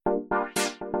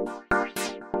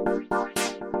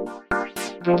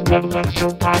The Level Up Show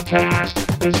podcast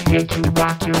is here to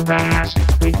rock your ass.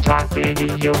 We talk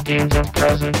video games of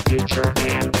present, future,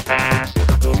 and past.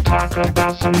 We'll talk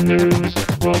about some news,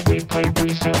 what we played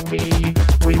recently.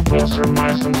 We will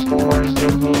surmise some scores,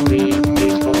 you'll believe,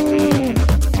 please believe.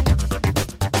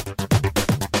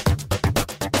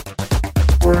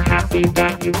 We're happy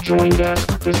that you've joined us,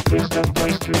 this is the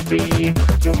place to be.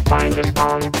 You'll find us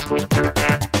on Twitter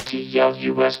at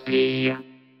TLUSP.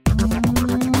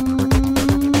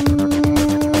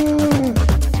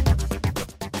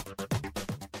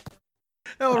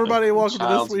 Hello, everybody. Welcome to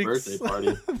Child's birthday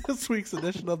party. this week's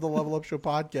edition of the Level Up Show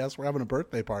podcast. We're having a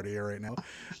birthday party here right now.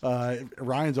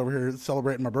 Ryan's over here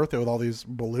celebrating my birthday with all these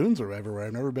balloons are everywhere.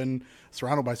 I've never been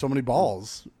surrounded by so many ball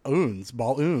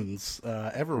oons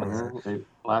everywhere.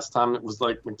 Last time it was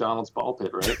like McDonald's ball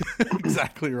pit, right?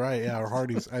 Exactly right. Yeah, or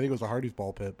Hardee's. I think it was a Hardee's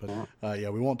ball pit, but yeah,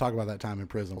 we won't talk about that time in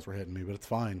prison for hitting me, but it's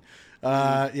fine.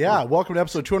 Welcome to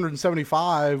episode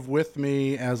 275. With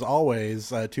me, as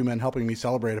always, two men helping me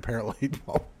celebrate, apparently,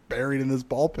 while buried in this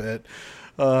ball pit,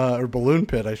 or balloon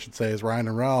pit, I should say, is Ryan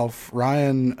and Ralph.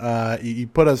 Ryan, you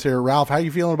put us here. Ralph, how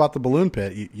you feeling about the balloon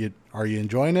pit? Are you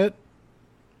enjoying it?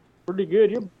 Pretty good.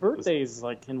 Your birthday's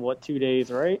like in 2 days,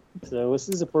 right? So this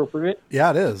is appropriate. Yeah,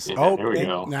 it is. Yeah, here we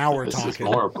go. Now we're this talking. Is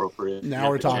more appropriate. Now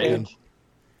we're talking.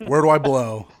 Where do I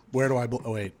blow?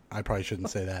 Oh, wait, I probably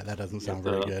shouldn't say that. That doesn't sound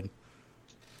very good.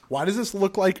 Why does this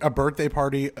look like a birthday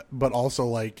party, but also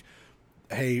like,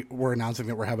 hey, we're announcing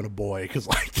that we're having a boy? Because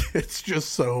like it's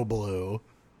just so blue.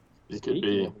 It could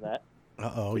be.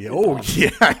 Uh-oh. Yeah. Oh, yeah,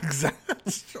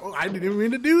 exactly. I didn't even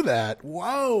mean to do that.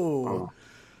 Whoa.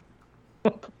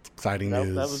 Exciting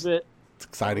news. That was it. It's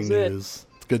exciting news.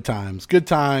 It's good times. Good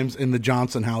times in the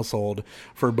Johnson household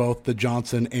for both the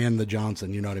Johnson and the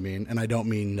Johnson. You know what I mean? And I don't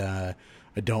mean the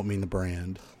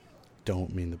brand.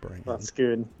 Don't mean the brand. That's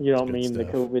good. You don't mean the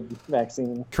COVID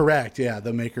vaccine. Correct. Yeah,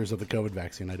 the makers of the COVID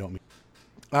vaccine. I don't mean.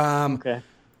 Okay.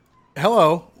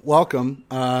 Hello, welcome.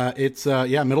 It's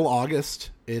middle August.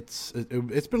 It's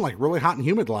been like really hot and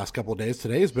humid the last couple of days.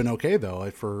 Today has been okay though,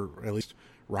 for at least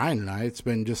Ryan and I. It's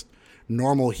been just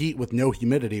normal heat with no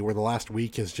humidity, where the last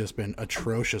week has just been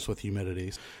atrocious with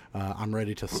humidity. I'm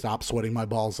ready to stop sweating my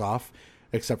balls off,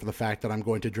 except for the fact that I'm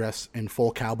going to dress in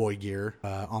full cowboy gear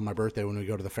on my birthday when we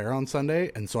go to the fair on Sunday,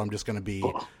 and so I'm just going to be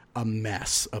a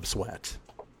mess of sweat.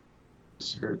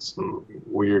 Just heard some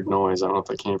weird noise. I don't know if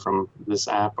it came from this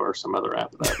app or some other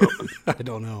app that I've opened. I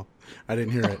don't know. I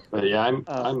didn't hear it. But yeah,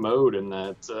 I mowed in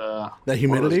that humidity?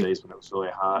 One of those days when it was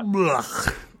really hot.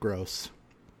 Ugh, gross.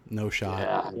 No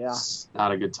shot. Yeah, it's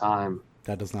not a good time.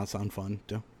 That does not sound fun.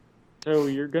 So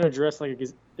you're going to dress like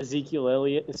Ezekiel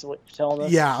Elliott is what you're telling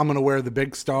us? Yeah, I'm going to wear the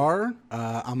big star.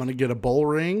 I'm going to get a bull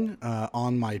ring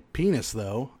on my penis,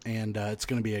 though, and it's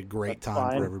going to be a great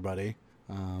time for everybody.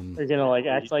 You're going to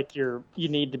act like you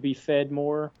need to be fed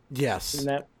more? Yes.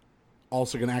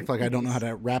 Also going to act like I don't know how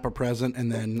to wrap a present, and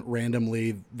then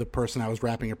randomly the person I was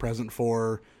wrapping a present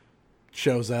for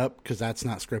shows up, because that's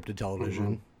not scripted television.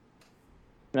 Mm-hmm.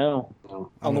 No.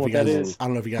 I don't know what that is. I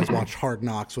don't know if you guys watched Hard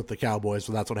Knocks with the Cowboys,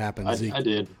 but that's what happened. I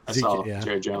did. I saw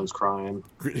Jerry Jones crying.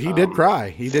 He did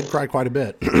cry. He did cry quite a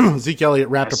bit. Zeke Elliott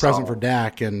wrapped a present for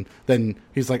Dak, and then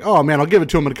he's like, "Oh man, I'll give it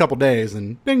to him in a couple days."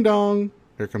 And ding dong,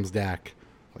 here comes Dak.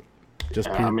 Pure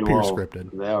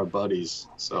scripted. They are buddies,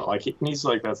 so he's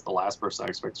like, that's the last person I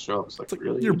expect to show up. It's like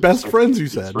really your best friends. You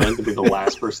said friend to be the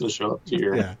last person to show up to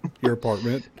your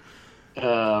apartment.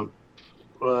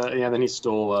 Then he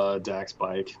stole Dak's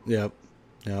bike. Yep.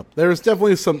 There was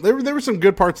definitely some. There were some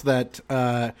good parts of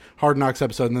that Hard Knocks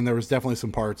episode, and then there was definitely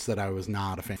some parts that I was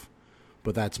not a fan of.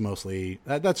 But that's mostly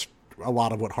that's a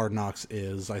lot of what Hard Knocks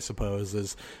is, I suppose.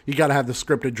 Is you got to have the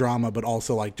scripted drama, but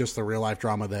also like just the real life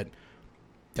drama that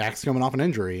Dak's coming off an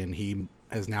injury, and he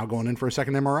is now going in for a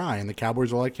second MRI, and the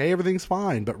Cowboys are like, "Hey, everything's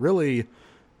fine," but really,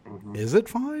 is it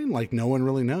fine? Like no one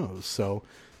really knows. So,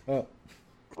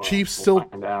 Chiefs still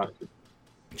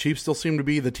seem to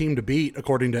be the team to beat,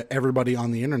 according to everybody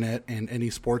on the internet and any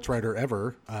sports writer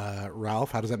ever.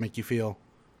 Ralph, how does that make you feel?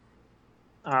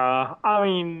 I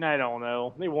mean, I don't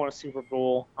know. They won a Super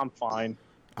Bowl. I'm fine.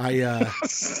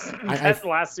 That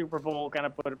last Super Bowl kind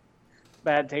of put a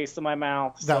bad taste in my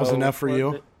mouth. That was enough for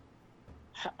you?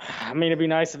 I mean, it'd be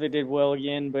nice if they did well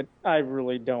again, but I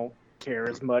really don't care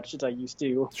as much as I used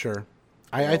to. Sure.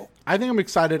 I think I'm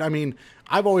excited. I mean,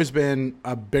 I've always been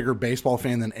a bigger baseball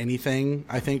fan than anything,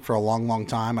 I think, for a long, long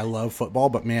time. I love football,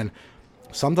 but man,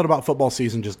 something about football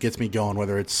season just gets me going,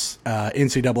 whether it's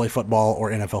NCAA football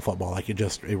or NFL football. Like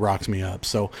it rocks me up.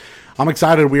 So I'm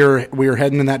excited. We are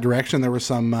heading in that direction. There was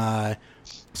some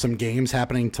some games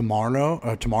happening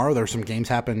tomorrow. Tomorrow there's some games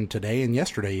happening today and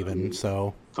yesterday even.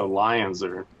 So the Lions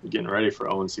are getting ready for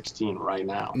 0-16 right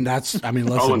now. And listen,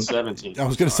 0-17. I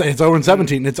was going to say it's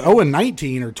 0-17. It's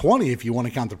 0-19 or 20 if you want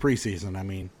to count the preseason. I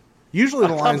mean, usually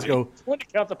the Lions go. I want to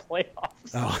count the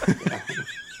playoffs. Oh.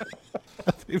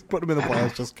 He's put them in the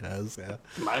playoffs just because. Yeah.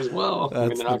 Might as well. They're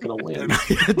not going to win.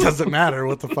 It doesn't matter.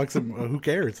 What the fuck's who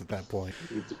cares at that point?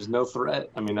 There's no threat.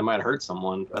 I mean, they might hurt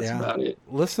someone. That's about it.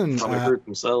 Listen, probably hurt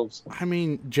themselves. I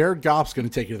mean, Jared Goff's going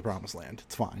to take you to the promised land.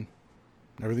 It's fine.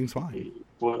 Everything's fine.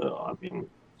 Well, I mean,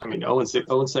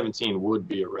 0-17 would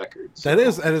be a record. So. That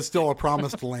is still a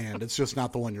promised land. It's just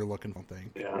not the one you're looking for.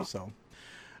 Yeah. So.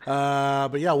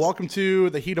 But yeah, welcome to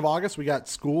the heat of August. We got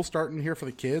school starting here for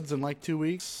the kids in like 2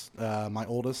 weeks. My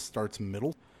oldest starts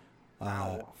middle.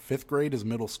 5th grade is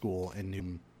middle school in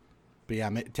Newton. But yeah,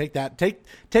 take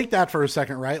that for a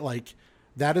second, right? Like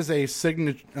that is a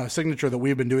signature that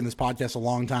we've been doing this podcast a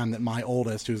long time. That my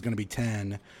oldest, who's going to be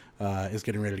 10, is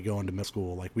getting ready to go into middle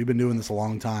school. Like we've been doing this a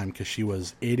long time because she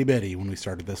was itty bitty when we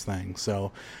started this thing.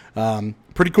 So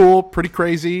pretty cool, pretty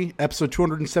crazy. Episode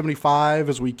 275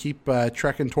 as we keep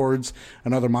trekking towards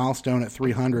another milestone at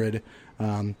 300.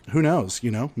 Who knows?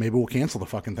 Maybe we'll cancel the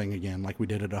fucking thing again like we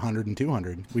did at 100 and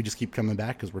 200. We just keep coming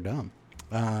back because we're dumb.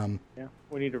 Yeah,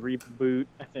 we need a reboot.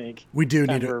 I think we do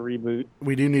need a reboot.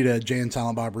 We do need a Jay and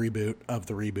Silent Bob reboot of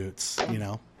the reboots.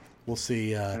 We'll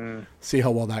see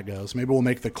how well that goes. Maybe we'll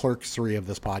make the Clerks 3 of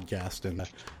this podcast and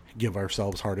give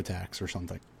ourselves heart attacks or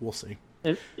something. We'll see.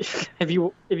 Have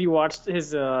you watched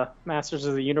his Masters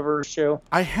of the Universe show?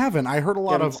 I haven't. I heard a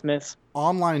lot of Smith's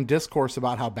online discourse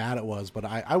about how bad it was, but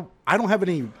I don't have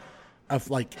any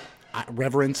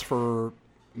reverence for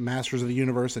Masters of the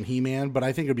Universe and He-Man, but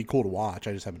I think it'd be cool to watch.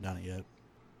 I just haven't done it yet.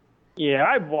 Yeah,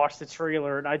 I watched the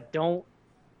trailer and I don't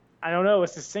know.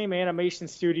 It's the same animation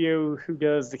studio who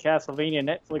does the Castlevania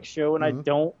Netflix show, and I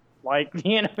don't like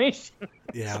the animation.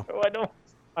 Yeah, so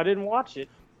I didn't watch it.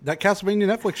 That Castlevania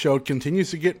Netflix show continues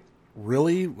to get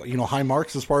really, high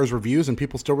marks as far as reviews, and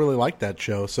people still really like that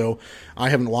show. So I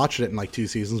haven't watched it in like 2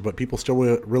 seasons, but people still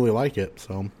really like it.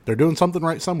 So they're doing something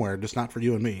right somewhere, just not for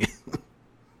you and me.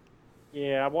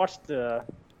 Yeah, I watched the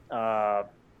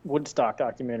Woodstock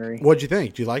documentary. What'd you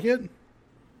think? Do you like it?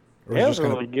 Or it was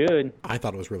really good. I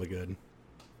thought it was really good.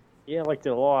 Yeah, I liked it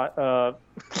a lot. I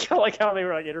like how they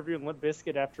were interviewing Limp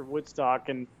Bizkit after Woodstock,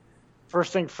 and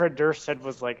first thing Fred Durst said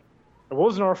was like, "It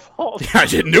wasn't our fault." Yeah, I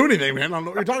didn't do anything, man. I don't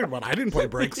know what you're talking about. I didn't play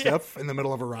break stuff in the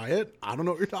middle of a riot. I don't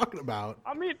know what you're talking about.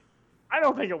 I mean, I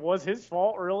don't think it was his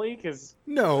fault, really, because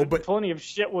but plenty of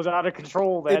shit was out of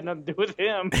control that had nothing to do with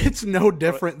him. It's no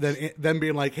different than them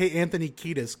being like, "Hey, Anthony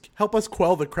Kiedis, help us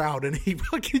quell the crowd," and he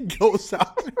fucking goes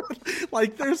out.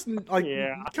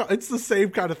 It's the same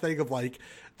kind of thing of like,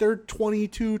 they're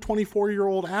 22,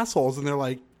 24-year-old assholes, and they're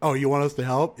like, "Oh, you want us to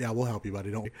help? Yeah, we'll help you,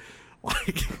 buddy. Don't."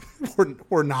 Like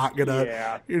we're not gonna,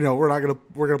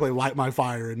 we're gonna play Light My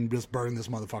Fire and just burn this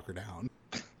motherfucker down.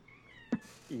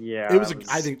 Yeah,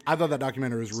 I thought that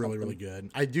documentary was really, really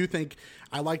good. I do think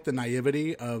I like the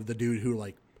naivety of the dude who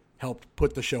like helped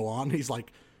put the show on. He's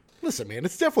like, "Listen, man,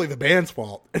 it's definitely the band's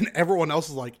fault," and everyone else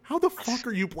is like, "How the fuck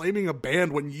are you blaming a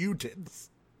band when you did this?"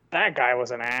 That guy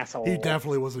was an asshole. He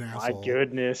definitely was an asshole. My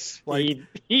goodness, like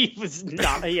he was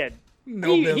not. He had.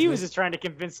 He was just trying to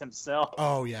convince himself.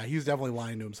 Oh, yeah. He was definitely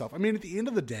lying to himself. I mean, at the end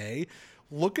of the day,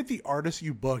 look at the artists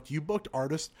you booked. You booked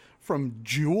artists from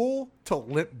Jewel to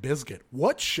Limp Bizkit.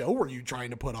 What show were you trying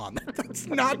to put on? That's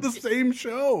not the same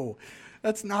show.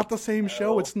 That's not the same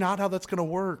show. It's not how that's going to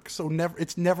work. So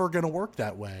it's never going to work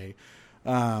that way.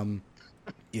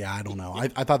 Yeah, I don't know. I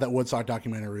thought that Woodstock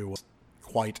documentary was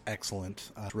quite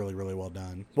excellent. Really, really well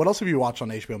done. What else have you watched on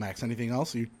HBO Max? Anything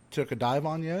else you took a dive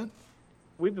on yet?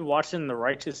 We've been watching The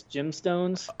Righteous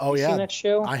Gemstones. Oh, yeah. Seen that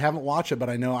show? I haven't watched it, but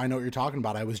I know what you're talking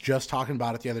about. I was just talking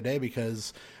about it the other day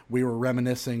because we were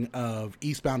reminiscing of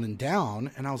Eastbound and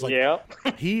Down, and I was like,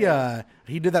 he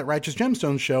did that Righteous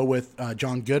Gemstones show with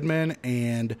John Goodman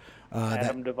and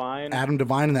Adam Devine. Adam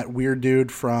Devine and that weird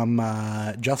dude from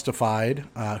Justified,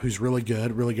 who's really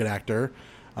good actor.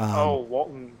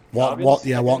 Walton Goggins.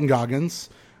 Walton Goggins.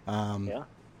 Yeah.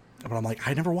 But I'm like,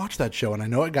 I never watched that show, and I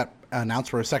know it got announced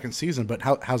for a second season, but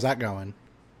how's that going?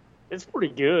 It's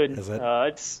pretty good. Is it?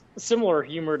 It's similar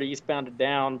humor to Eastbound and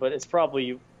Down, but it's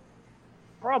probably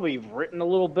written a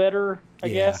little better, I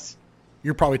guess.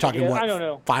 You're probably talking, I don't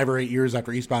know. 5 or 8 years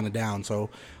after Eastbound and Down, so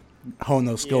hone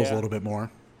those skills a little bit more.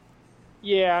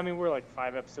 Yeah, I mean, we're like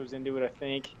 5 episodes into it, I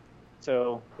think.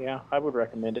 So, yeah, I would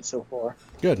recommend it so far.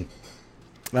 Good.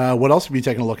 What else have you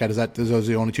taken a look at? Are those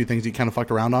the only 2 things you kind of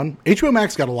fucked around on? HBO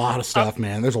Max got a lot of stuff,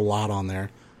 man. There's a lot on there.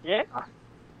 Yeah.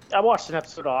 I watched an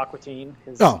episode of Aqua Teen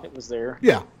because it was there.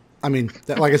 Yeah. I mean,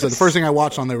 like I said, the first thing I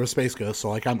watched on there was Space Ghost, so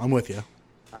like I'm with you.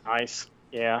 Nice.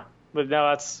 Yeah. But no,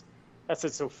 that's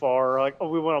it so far. Like,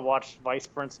 we want to watch Vice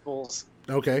Principals.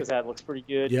 Okay. Because that looks pretty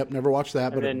good. Yep, never watched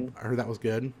that, but then, I heard that was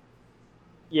good.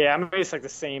 Yeah, I mean, it's like the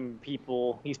same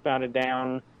people. He's Bounded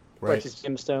Down, Precious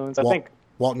Gemstones. I think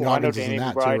Walton Goggins is in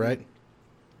that too, right?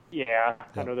 Yeah,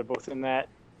 I know they're both in that.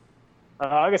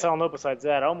 I guess I don't know besides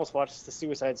that. I almost watched The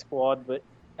Suicide Squad, but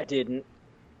I didn't.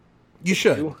 You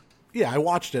should. Yeah, I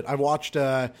watched it. I watched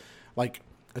like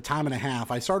a time and a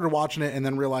half. I started watching it and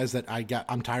then realized that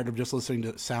I'm tired of just listening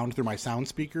to sound through my sound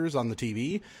speakers on the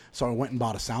TV. So I went and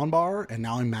bought a sound bar, and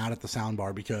now I'm mad at the sound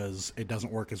bar because it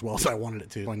doesn't work as well as I wanted it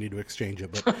to. So I need to exchange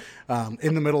it. But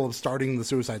in the middle of starting the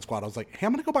Suicide Squad, I was like, hey,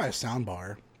 I'm going to go buy a sound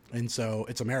bar. And so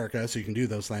it's America, so you can do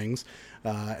those things.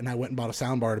 And I went and bought a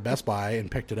sound bar at Best Buy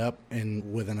and picked it up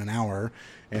within an hour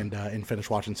and finished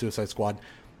watching Suicide Squad.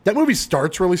 That movie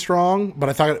starts really strong, but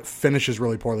I thought it finishes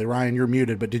really poorly. Ryan, you're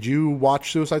muted, but did you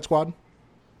watch Suicide Squad?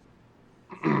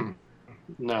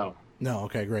 No. No,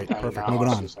 okay, great. I Perfect. Moving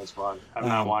on. Suicide Squad. I've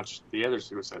not watched the other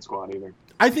Suicide Squad either.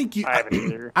 I think you. I haven't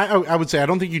either. I would say I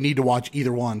don't think you need to watch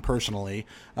either one personally,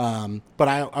 but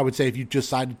I would say if you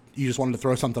just wanted to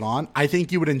throw something on, I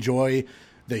think you would enjoy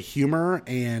the humor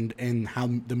and how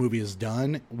the movie is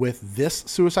done with this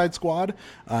Suicide Squad,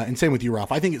 and same with you,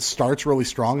 Ralph. I think it starts really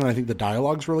strong, and I think the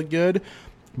dialogue's really good,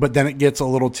 but then it gets a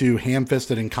little too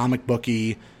ham-fisted and comic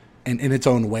booky, and in its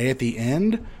own way at the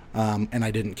end, and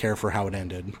I didn't care for how it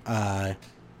ended.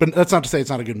 But that's not to say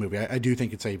it's not a good movie. I do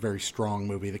think it's a very strong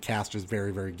movie. The cast is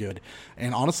very, very good,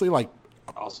 and honestly, like.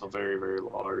 Also very, very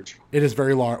large. It is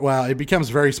very large. Well, it becomes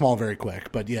very small very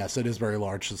quick, but yes, it is very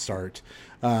large to start.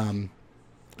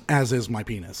 As is my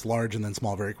penis, large and then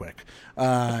small very quick.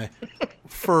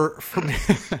 For me,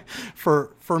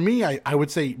 for me, I would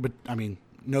say, but I mean,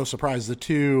 no surprise, the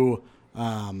two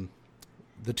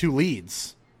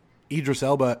leads, Idris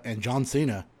Elba and John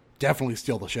Cena, definitely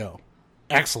steal the show.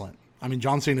 Excellent. I mean,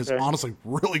 John Cena is honestly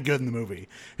really good in the movie.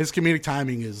 His comedic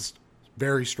timing is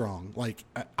very strong. Like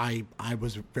I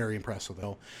was very impressed with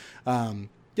it.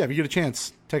 Yeah, if you get a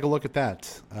chance, take a look at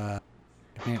that.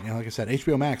 Man, like I said,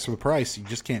 HBO Max for the price, you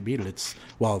just can't beat it.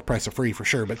 The price of free for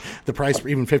sure, but the price for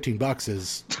even $15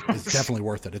 is definitely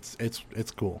worth it.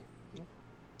 It's cool.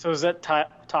 So is that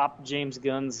top James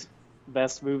Gunn's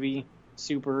best movie?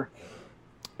 Super.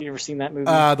 You ever seen that movie?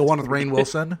 The one with Rainn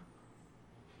Wilson.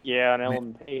 Yeah, and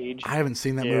Ellen Page. I haven't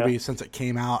seen that movie since it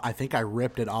came out. I think I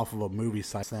ripped it off of a movie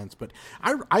site since, but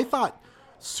I thought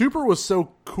Super was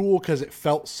so cool because it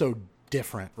felt so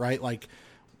different, right? Like.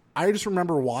 I just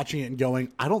remember watching it and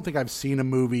going, I don't think I've seen a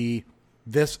movie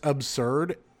this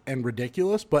absurd and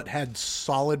ridiculous, but had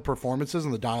solid performances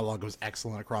and the dialogue was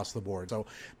excellent across the board. So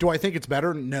do I think it's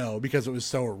better? No, because it was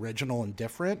so original and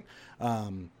different. I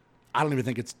don't even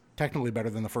think it's technically better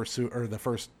than the first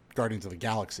Guardians of the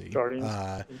Galaxy.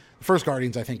 The first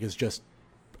Guardians, I think, is just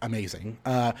amazing.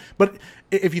 But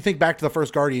if you think back to the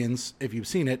first Guardians, if you've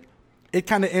seen it, it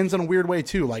kind of ends in a weird way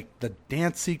too. Like the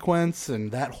dance sequence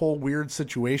and that whole weird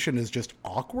situation is just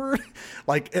awkward.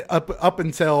 Like up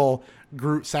until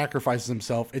Groot sacrifices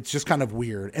himself, it's just kind of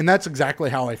weird. And that's exactly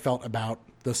how I felt about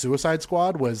the Suicide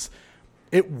Squad. Was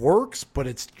it works, but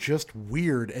it's just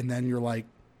weird. And then you're like,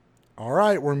 all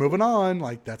right, we're moving on.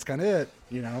 Like that's kind of it,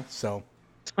 you know. So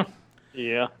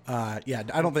yeah, I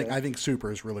think Super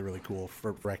is really, really cool.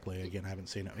 For correctly, again, I haven't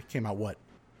seen it. It came out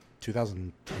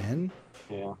 2010.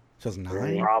 Yeah.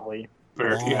 2009? Probably.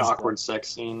 Very awkward sex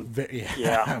scene.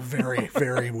 Yeah, very,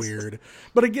 very weird.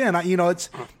 But again,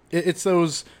 it's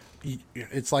those.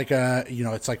 It's like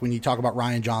it's like when you talk about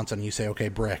Rian Johnson, you say, okay,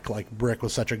 Brick. Like Brick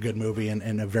was such a good movie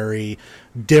and a very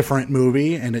different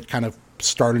movie, and it kind of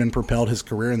started and propelled his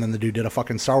career. And then the dude did a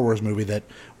fucking Star Wars movie that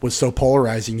was so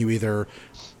polarizing. You either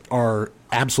are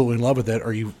absolutely in love with it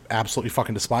or you absolutely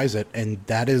fucking despise it, and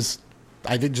that is.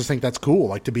 I just think that's cool,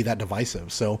 like to be that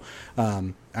divisive. So,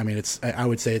 I mean, I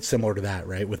would say it's similar to that,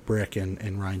 right, with Brick and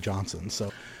Rian Johnson.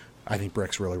 So, I think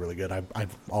Brick's really, really good.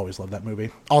 I've always loved that movie.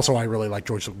 Also, I really like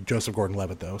Joseph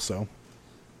Gordon-Levitt, though. So,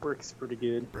 Brick's pretty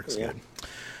good. Brick's good.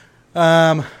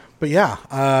 But yeah,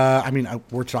 I mean,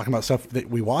 we're talking about stuff that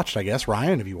we watched. I guess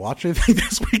Ryan, have you watched anything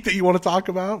this week that you want to talk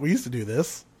about? We used to do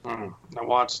this. I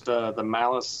watched The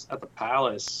Malice at the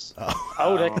Palace.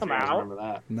 Oh, that come out? Remember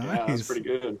that? Nice. Yeah, that's pretty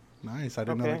good. Nice. I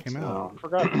didn't know that came out. I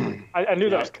forgot. I knew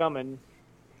that was coming.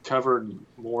 Covered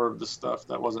more of the stuff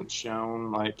that wasn't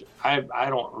shown. Like I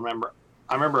don't remember.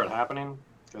 I remember it happening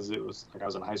because it was like I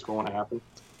was in high school when it happened,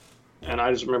 and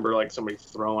I just remember like somebody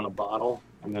throwing a bottle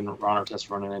and then Ron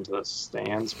Artest running into the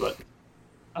stands. But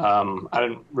I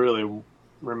didn't really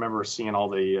remember seeing all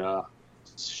the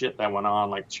shit that went on,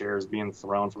 like chairs being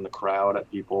thrown from the crowd at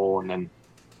people, and then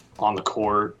on the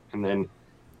court, and then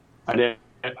they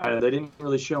didn't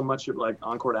really show much of like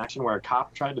on-court action where a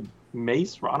cop tried to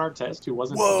mace Ron Artest, who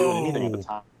wasn't doing anything at the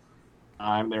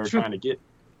time. They were trying to get,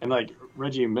 and like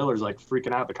Reggie Miller's like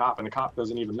freaking out at the cop, and the cop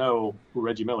doesn't even know who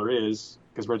Reggie Miller is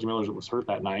because Reggie Miller was hurt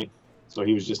that night, so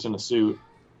he was just in a suit.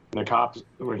 And the cop,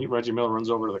 Reggie Miller runs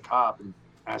over to the cop and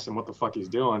asks him what the fuck he's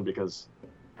doing, because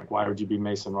like, why would you be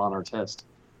macing Ron Artest?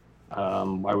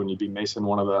 Why wouldn't you be macing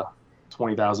one of the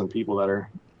 20,000 people that are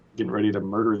getting ready to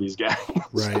murder these guys?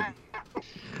 Right.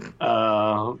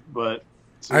 But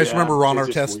so, I just remember Ron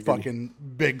Artest fucking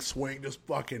big swing, just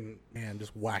whack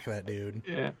that dude.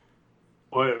 Yeah.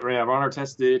 Well, yeah, Ron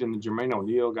Artest did, and Jermaine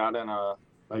O'Neal got in a,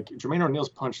 like, Jermaine O'Neal's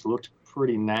punch looked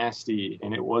pretty nasty,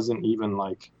 and it wasn't even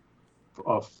like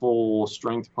a full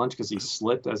strength punch because he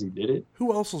slipped as he did it.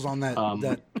 Who else was on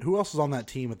who else was on that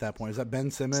team at that point? Is that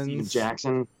Ben Simmons? Steven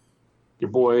Jackson, your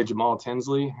boy Jamal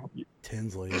Tinsley.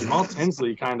 Jamal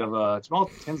Tinsley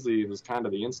was kind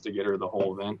of the instigator of the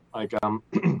whole event. Like,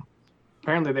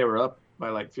 apparently they were up by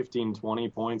like 15, 20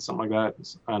 points, something like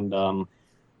that, and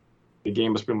the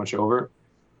game was pretty much over.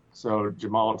 So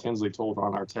Jamal Tinsley told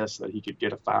Ron Artest that he could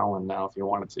get a foul in now if he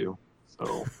wanted to.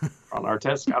 So Ron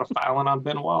Artest got a foul in on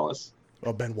Ben Wallace.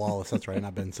 Oh, Ben Wallace, that's right,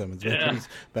 not Ben Simmons. Yeah.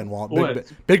 Ben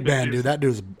Wallace. Big Ben, dude. That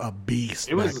dude's a beast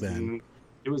back then.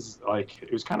 It was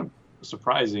kind of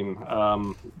surprising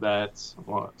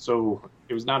so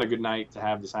it was not a good night to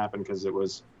have this happen because it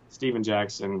was Steven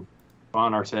Jackson,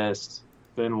 Ron Artest,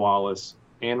 Ben Wallace,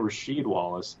 and Rasheed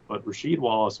Wallace. But Rasheed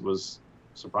Wallace was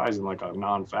surprising, like a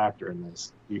non-factor in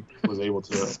this. He was able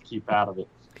to keep out of it.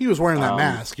 He was wearing that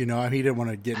mask, he didn't want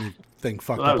to get anything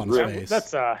fucked up on his face.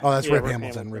 That's Rip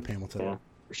Hamilton. Rip Hamilton. Yeah.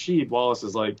 Rasheed Wallace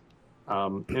is like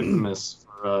infamous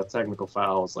for technical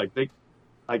fouls. Like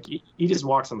he just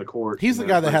walks on the court. He's the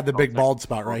guy that had the big bald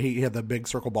spot, right? He had the big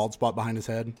circle bald spot behind his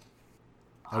head.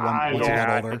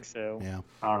 I think so. Yeah.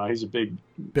 I don't know. He's a big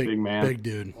man. Big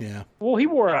dude, yeah. Well, he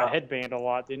wore a headband a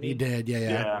lot, didn't he? He did,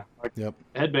 yeah. Like, yep.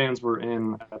 Headbands were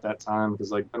in at that time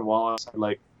because like Ben Wallace had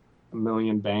like a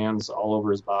million bands all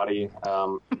over his body.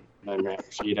 And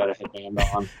Rasheed had a headband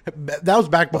on. That was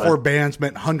back before bands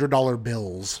meant $100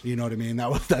 bills. You know what I mean?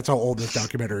 That's how old this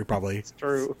documentary probably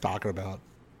talking about.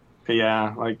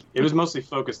 Yeah, like it was mostly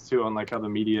focused too on like how the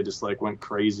media just like went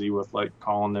crazy with like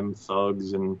calling them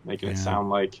thugs and making it sound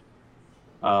like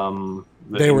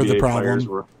they were the problem. Players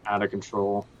were out of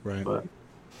control. Right. But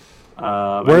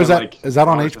where is that? Is that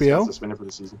on HBO? Suspended for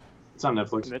the season. It's on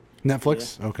Netflix.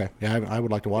 Netflix? Yeah. Okay. Yeah, I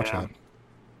would like to watch that.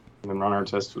 And then Ron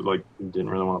Artest didn't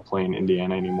really want to play in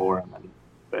Indiana anymore, and then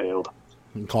bailed.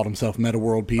 And called himself Meta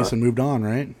World Peace and moved on,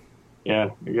 right? Yeah,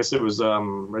 I guess it was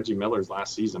Reggie Miller's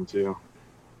last season too.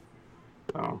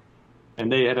 So, and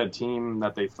they had a team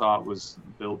that they thought was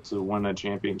built to win a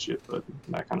championship, but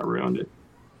that kind of ruined it.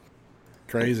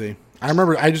 Crazy.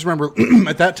 I just remember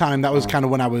at that time, that was kind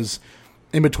of when I was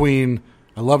in between.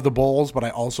 I loved the Bulls, but I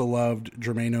also loved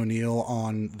Jermaine O'Neal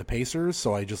on the Pacers.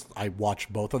 So I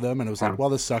watched both of them, and it was like, well,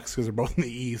 this sucks because they're both in the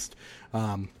East.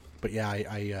 But yeah,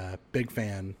 I big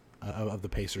fan of the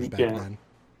Pacers back then.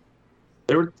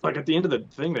 They were like at the end of the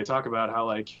thing, they talk about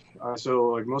how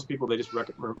most people, they just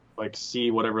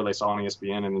see whatever they saw on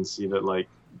ESPN and then see that like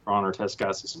Ron Artest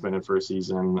got suspended for a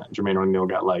season. Jermaine O'Neal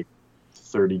got like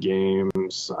 30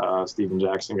 games. Steven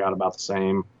Jackson got about the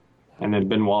same. And then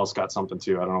Ben Wallace got something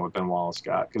too. I don't know what Ben Wallace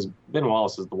got because Ben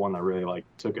Wallace is the one that really like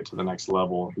took it to the next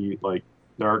level. He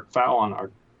their foul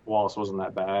on Wallace wasn't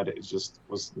that bad. It just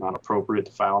was not appropriate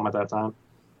to foul him at that time.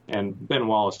 And Ben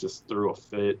Wallace just threw a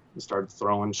fit and started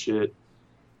throwing shit.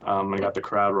 And got the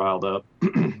crowd riled up.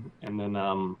 And then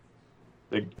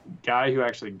the guy who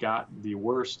actually got the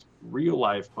worst real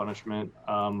life punishment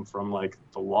from like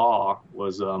the law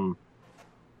was the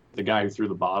guy who threw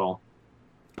the bottle.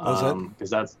 Because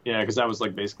that was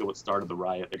like basically what started the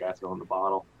riot. The guy throwing the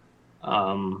bottle.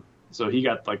 So he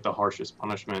got like the harshest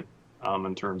punishment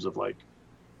in terms of like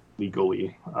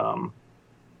legally. And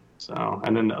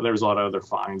then there was a lot of other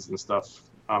fines and stuff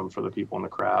for the people in the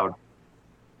crowd.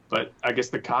 But I guess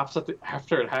the cops,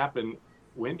 after it happened,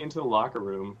 went into the locker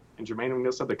room, and Jermaine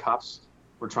O'Neal said the cops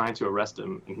were trying to arrest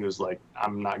him, and he was like,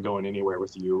 I'm not going anywhere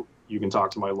with you. You can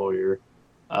talk to my lawyer.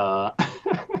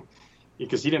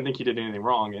 Because he didn't think he did anything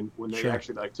wrong. And when they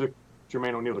actually took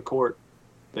Jermaine O'Neal to court,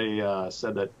 they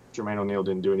said that Jermaine O'Neal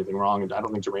didn't do anything wrong. And I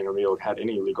don't think Jermaine O'Neal had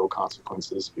any legal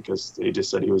consequences because they just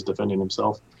said he was defending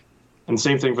himself. And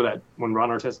same thing for that. When Ron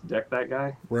Artest decked that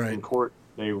guy in court,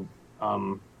 they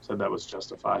said that was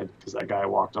justified because that guy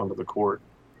walked onto the court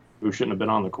who shouldn't have been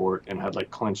on the court and had like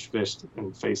clenched fist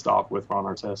and faced off with Ron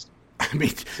Artest. I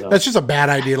mean, that's just a bad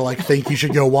idea to like think you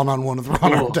should go one-on-one with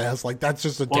Ron Artest. Like that's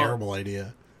just a terrible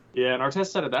idea. Yeah, and Artest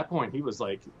said at that point he was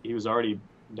already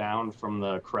down from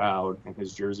the crowd and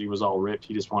his jersey was all ripped.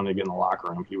 He just wanted to get in the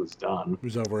locker room. He was done. He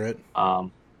was over it.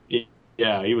 He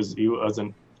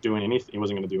wasn't doing anything. He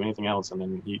wasn't going to do anything else. And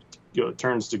then he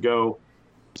turns to go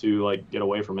to like get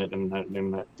away from it, and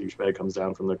then that douchebag comes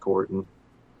down from the court and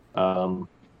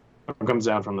comes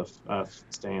down from the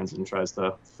stands and tries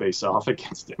to face off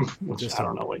against him. Which I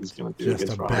don't know what he's going to do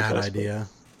against Ron Artest. Bad idea.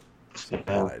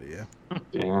 Bad idea.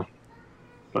 Yeah,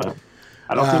 but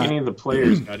I don't think any of the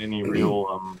players got any real.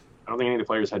 I don't think any of the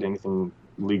players had anything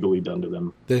legally done to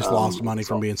them. They just lost money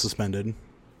from being suspended.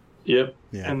 Yep.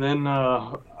 Yeah. And then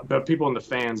the people and the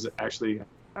fans actually.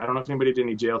 I don't know if anybody did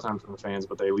any jail time from the fans,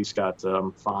 but they at least got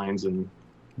fines and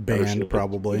banned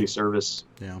probably. Service.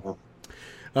 Yeah.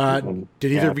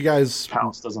 Did either of you guys?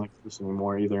 House doesn't exist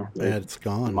anymore either. It's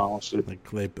gone. Demolished it. Like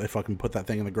they fucking put that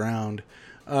thing in the ground.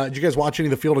 Did you guys watch any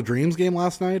of the Field of Dreams game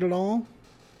last night at all?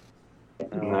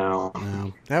 No.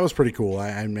 That was pretty cool.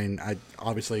 I mean, I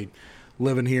obviously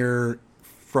living here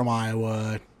from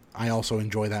Iowa, I also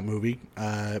enjoy that movie.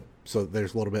 So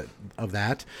there's a little bit of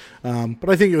that. But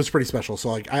I think it was pretty special. So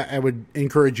like I would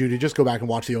encourage you to just go back and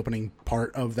watch the opening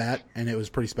part of that. And it was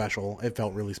pretty special. It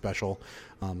felt really special.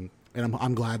 And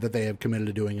I'm glad that they have committed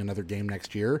to doing another game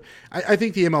next year. I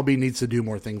think the MLB needs to do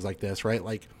more things like this, right?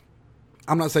 Like,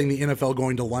 I'm not saying the NFL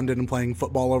going to London and playing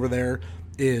football over there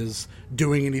is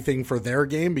doing anything for their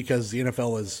game, because the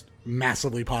NFL is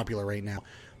massively popular right now.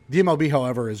 The MLB,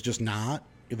 however, is just not,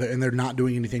 and they're not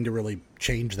doing anything to really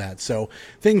change that. So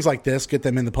things like this get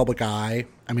them in the public eye.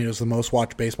 I mean, it was the most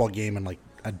watched baseball game in like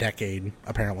a decade,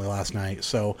 apparently, last night.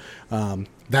 So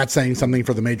that's saying something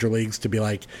for the major leagues to be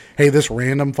like, hey, this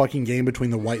random fucking game between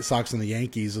the White Sox and the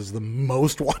Yankees is the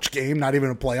most watched game, not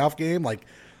even a playoff game. Like,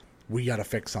 we got to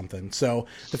fix something. So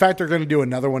the fact they're going to do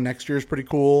another one next year is pretty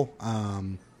cool.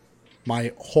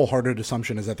 My wholehearted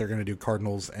assumption is that they're going to do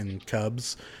Cardinals and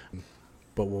Cubs,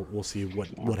 but we'll see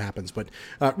what happens. But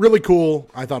really cool.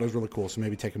 I thought it was really cool. So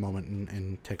maybe take a moment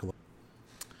and take a look.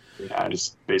 Yeah,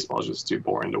 baseball is just too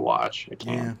boring to watch. I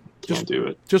can't do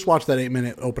it. Just watch that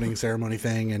 8-minute opening ceremony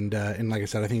thing, and like I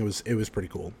said, I think it was pretty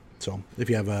cool. So if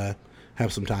you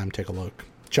have some time, check a look.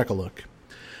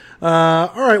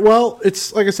 All right, well,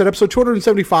 it's, like I said, episode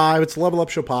 275. It's the Level Up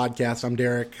Show podcast. I'm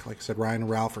Derrick. Like I said, Ryan and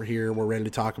Ralph are here. We're ready to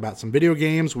talk about some video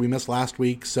games we missed last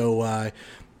week. So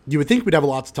you would think we'd have a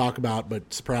lot to talk about,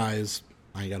 but surprise,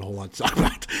 I ain't got a whole lot to talk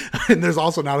about. And there's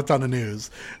also not a ton of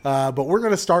news. But we're going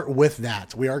to start with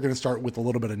that. We are going to start with a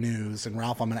little bit of news. And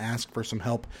Ralph, I'm going to ask for some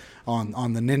help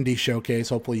on the Nindy showcase.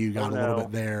 Hopefully you got a little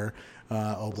bit there.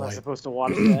 Was I supposed to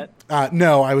watch that?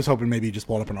 No, I was hoping maybe you just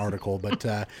pulled up an article,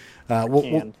 but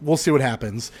we'll see what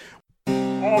happens.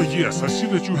 Oh yes, I see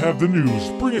that you have the news.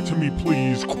 Bring it to me,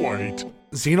 please. Quite.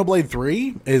 Xenoblade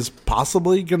 3 is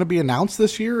possibly going to be announced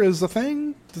this year as a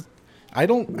thing.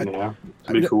 Yeah,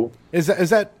 it'd be cool. Is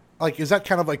that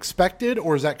kind of expected,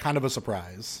 or is that kind of a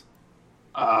surprise?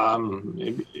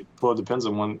 It depends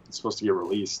on when it's supposed to get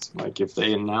released. Like, if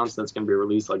they announce that's going to be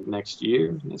released like next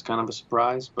year, it's kind of a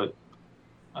surprise. But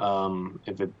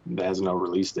if it has no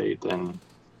release date, then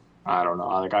I don't know.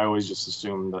 Like, I always just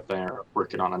assume that they're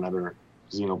working on another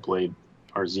Xenoblade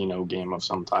or Xeno game of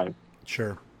some type.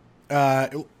 Sure.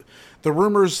 The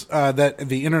rumors that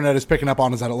the internet is picking up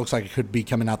on is that it looks like it could be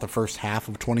coming out the first half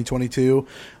of 2022.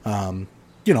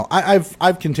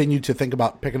 I've continued to think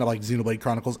about picking up like Xenoblade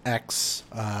Chronicles X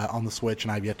on the Switch,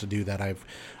 and I've yet to do that. I have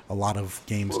a lot of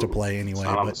games to play anyway. It's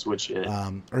not on the Switch yet.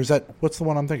 Or is that, what's the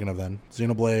one I'm thinking of then?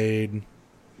 Xenoblade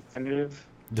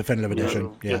Definitive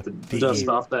Edition. You have to dust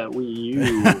off that Wii U.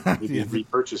 You could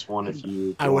repurchase one if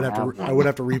you. I would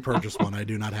have to repurchase one. I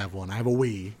do not have one. I have a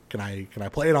Wii. Can I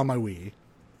play it on my Wii?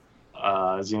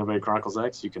 Xenoblade Chronicles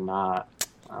X, you cannot.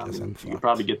 You can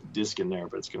probably get the disc in there,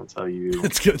 but it's going to tell you.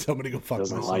 It's going to tell me to go fuck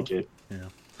doesn't myself. Like it. Yeah.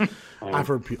 I've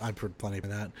heard plenty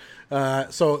of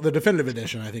that. So the Definitive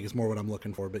Edition, I think, is more what I'm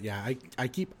looking for. But yeah, I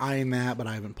keep eyeing that, but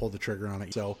I haven't pulled the trigger on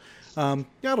it. So yeah,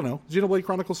 I don't know. Xenoblade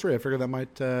Chronicles 3. I figure that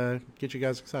might get you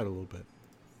guys excited a little bit.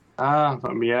 Yeah.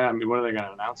 I mean, when are they going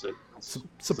to announce it?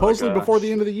 Supposedly before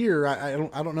the end of the year. I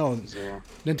don't know. Yeah.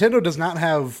 Nintendo does not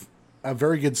have a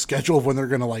very good schedule of when they're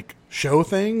going to like show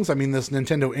things. I mean, this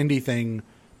Nintendo Indie thing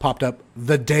popped up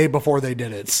the day before they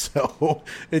did it, so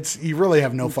you really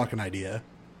have no fucking idea.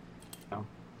 No.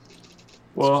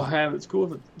 Well, it's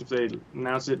cool if they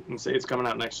announce it and say it's coming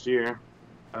out next year.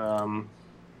 I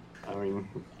mean,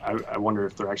 I wonder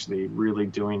if they're actually really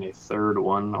doing a third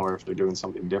one or if they're doing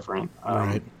something different.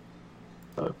 Right.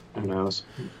 But who knows?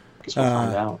 Guess we'll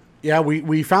find out. Yeah,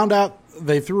 we found out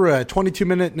they threw a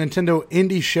 22-minute Nintendo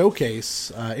Indie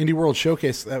Showcase, Indie World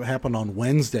Showcase that happened on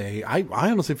Wednesday. I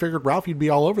honestly figured, Ralph, you'd be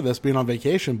all over this being on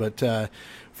vacation, but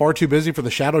far too busy for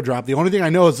the Shadow Drop. The only thing I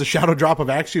know is the Shadow Drop of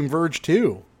Axiom Verge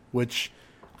 2, which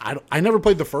I never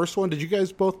played the first one. Did you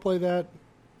guys both play that?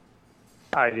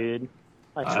 I did.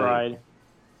 I tried.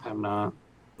 I'm not.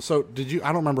 So did you? I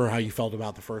don't remember how you felt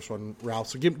about the first one, Ralph.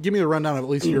 So give me a rundown of at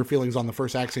least your feelings on the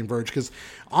first Axiom Verge, because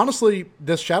honestly,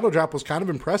 this Shadow Drop was kind of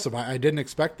impressive. I didn't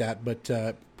expect that,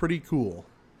 but pretty cool.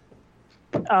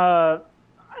 I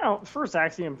don't. First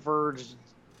Axiom Verge,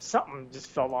 something just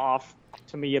fell off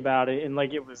to me about it, and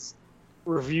like it was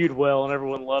reviewed well and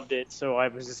everyone loved it, so I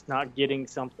was just not getting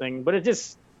something. But it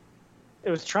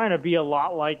was trying to be a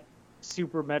lot like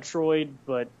Super Metroid,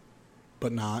 but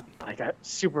not. Like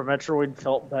Super Metroid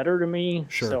felt better to me.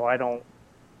 Sure. So I don't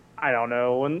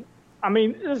know. And I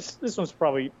mean, this one's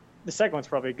probably, the second one's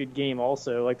probably a good game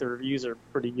also. Like the reviews are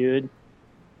pretty good.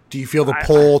 Do you feel the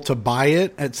pull to buy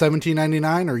it at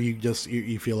 $17.99, or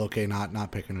you feel okay not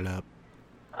picking it up?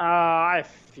 I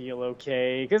feel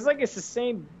okay because like it's the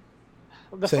same.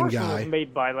 The same first guy. one was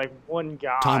made by like one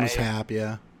guy. Thomas Happ,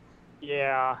 yeah.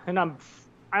 Yeah, and I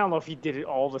don't know if he did it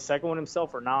all the second one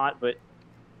himself or not, but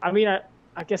I mean,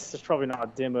 I guess there's probably not a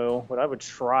demo, but I would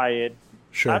try it.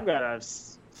 Sure. I've got a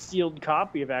sealed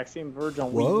copy of Axiom Verge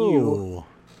on Wii U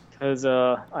because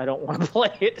I don't want to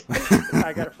play it.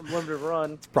 I got it from Limited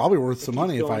Run. It's probably worth some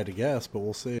money if I had to guess, but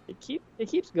we'll see. It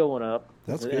keeps going up.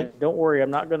 That's good. Don't worry,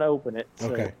 I'm not going to open it.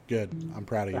 So. Okay, good. I'm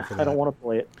proud of you for that. I don't want to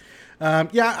play it.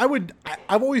 Yeah,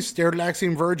 I've always stared at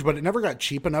Axiom Verge, but it never got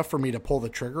cheap enough for me to pull the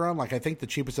trigger on. Like, I think the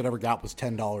cheapest it ever got was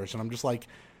 $10, and I'm just like,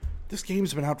 this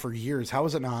game's been out for years. How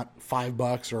is it not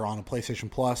 $5 or on a PlayStation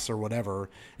Plus or whatever?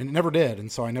 And it never did, and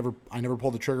so I never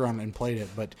pulled the trigger on it and played it.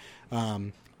 But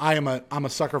I'm a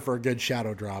sucker for a good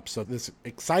Shadow Drop, so this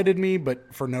excited me,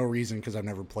 but for no reason because I've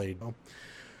never played.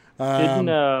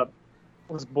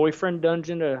 Was Boyfriend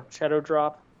Dungeon a Shadow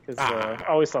Drop? Because I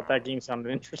always thought that game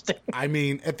sounded interesting. I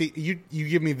mean, you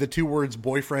give me the two words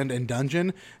boyfriend and dungeon,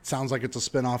 it sounds like it's a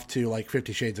spinoff to like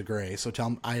 50 Shades of Grey. So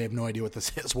I have no idea what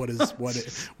this is. What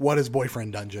is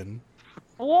Boyfriend Dungeon?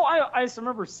 Well, I just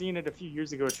remember seeing it a few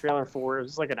years ago, a trailer for it. It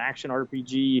was like an action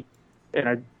RPG and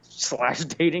a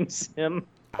 / dating sim.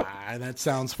 That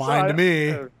sounds fine to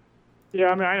me. Yeah,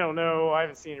 I mean, I don't know. I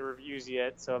haven't seen any reviews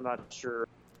yet, so I'm not sure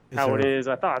how it is.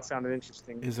 I thought it sounded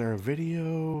interesting. Is there a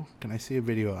video? Can I see a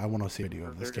video? I want to see a video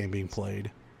of this game being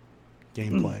played.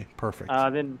 Gameplay. Perfect.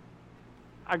 Then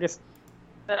I guess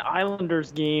that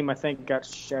Islanders game, I think, got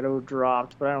Shadow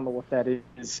dropped, but I don't know what that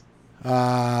is.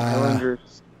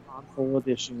 Islanders Console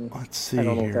Edition. Let's see I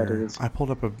don't know here. what that is. I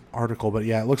pulled up an article, but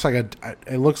yeah, it looks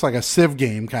like a Civ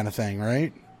game kind of thing,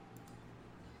 right?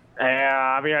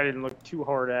 Yeah, I mean, I didn't look too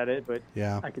hard at it, but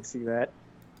yeah, I could see that.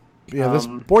 Yeah, this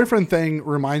boyfriend thing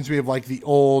reminds me of like the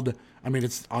old. I mean,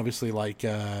 it's obviously like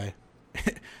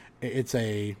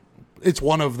it's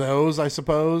one of those, I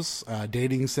suppose,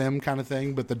 dating sim kind of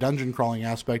thing. But the dungeon crawling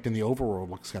aspect in the overworld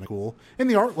looks kind of cool, and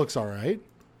the art looks all right.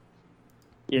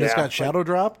 Yeah, this got shadow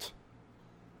dropped.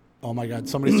 Oh my god,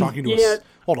 somebody's talking to us.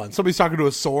 Hold on, somebody's talking to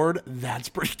a sword. That's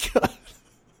pretty good.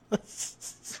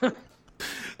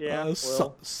 Yeah,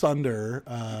 Sunder.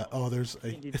 There's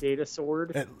a data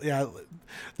sword. Yeah,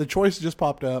 the choice just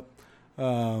popped up.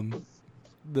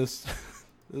 This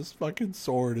fucking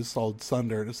sword is called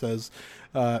Sunder, and it says,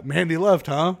 "Mandy left,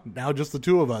 huh? Now just the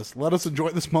two of us. Let us enjoy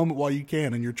this moment while you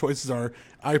can." And your choices are: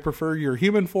 I prefer your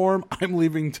human form. I'm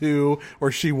leaving too,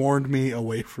 or she warned me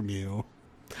away from you.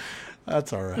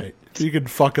 That's all right. You can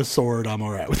fuck a sword. I'm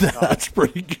all right with that. That's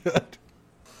pretty good.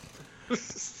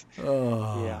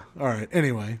 Yeah. All right.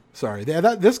 Anyway, sorry.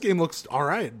 This game looks all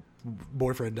right.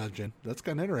 Boyfriend Dungeon. That's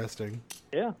kind of interesting.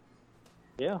 Yeah.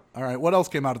 All right. What else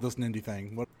came out of this Nindy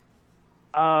thing? What?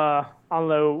 I don't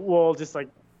know. Well, just like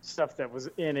stuff that was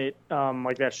in it,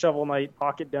 like that Shovel Knight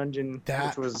Pocket Dungeon,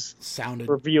 which was sounded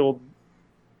revealed.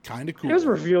 Kind of cool. It was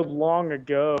revealed long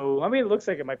ago. I mean, it looks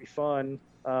like it might be fun.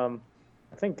 I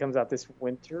think it comes out this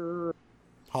winter.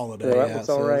 Holiday. So that looks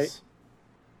all right.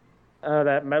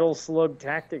 That Metal Slug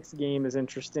Tactics game is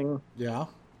interesting. Yeah.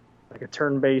 Like a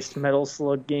turn-based Metal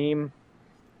Slug game.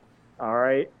 All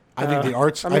right. I think the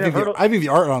art's. I think the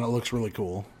art on it looks really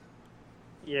cool.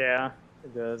 Yeah,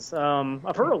 it does.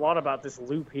 I've heard a lot about this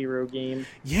Loop Hero game.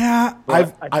 Yeah,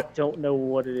 I don't know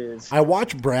what it is. I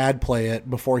watched Brad play it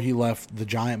before he left the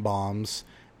Giant Bombs,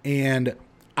 and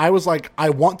I was like, I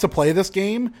want to play this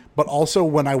game, but also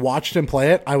when I watched him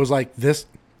play it, I was like, this.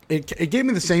 It gave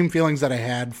me the same feelings that I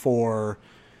had for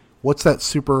what's that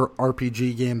super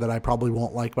RPG game that I probably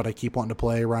won't like, but I keep wanting to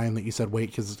play, Ryan, that you said wait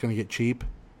because it's going to get cheap.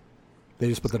 They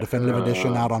just put the definitive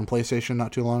edition out on PlayStation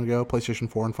not too long ago. PlayStation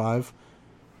 4 and 5.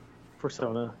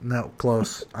 Persona. No,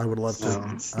 close. I would love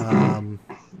to.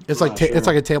 It's like it's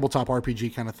like a tabletop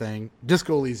RPG kind of thing.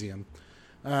 Disco Elysium.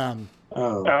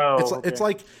 It's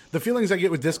like the feelings I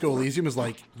get with Disco Elysium is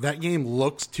like that game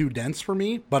looks too dense for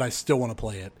me, but I still want to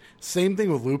play it. Same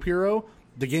thing with Loop Hero.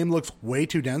 The game looks way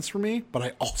too dense for me, but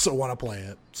I also want to play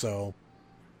it. So,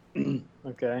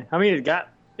 okay. I mean,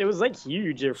 it was like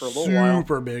huge there for a little while.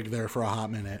 Super big there for a hot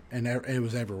minute, and it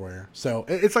was everywhere. So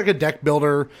it's like a deck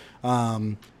builder,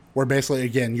 where basically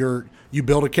again you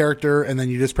build a character and then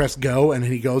you just press go and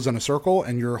then he goes in a circle,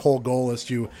 and your whole goal is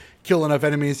to kill enough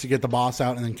enemies to get the boss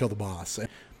out and then kill the boss.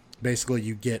 Basically,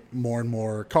 you get more and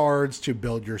more cards to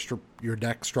build your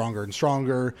deck stronger and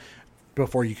stronger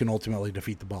before you can ultimately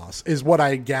defeat the boss, is what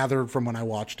I gathered from when I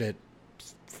watched it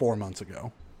 4 months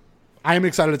ago. I am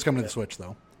excited it's coming to the Switch,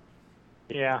 though.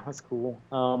 Yeah, that's cool.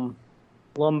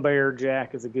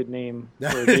 Lumberjack is a good name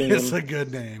for a game. It's a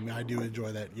good name. I do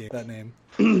enjoy that name.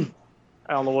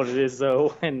 I don't know what it is,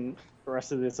 though, and the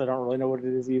rest of this, I don't really know what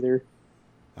it is either.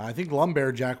 I think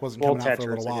Lumberjack wasn't coming out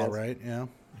for a little Tetris, while, right? Yeah,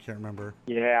 I can't remember.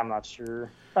 Yeah, I'm not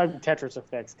sure. Tetris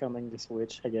Effect's coming to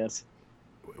Switch, I guess.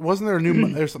 Wasn't there a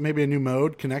new? There's maybe a new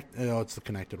mode. Oh, it's the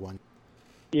connected one.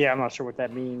 Yeah, I'm not sure what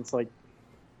that means. Like,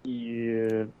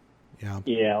 yeah,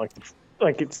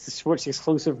 like it's the Switch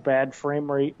exclusive bad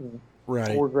frame rate and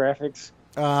poor graphics.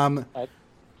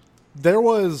 There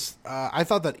was. I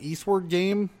thought that Eastward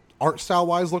game, art style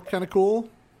wise, looked kind of cool.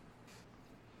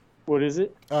 What is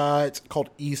it? It's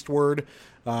called Eastward.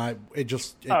 It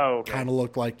kind of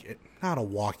looked like not a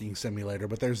walking simulator,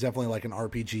 but there's definitely like an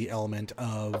RPG element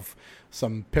of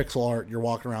some pixel art. You're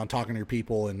walking around talking to your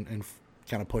people and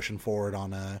kind of pushing forward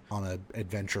on a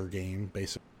adventure game,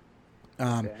 basically.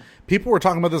 People were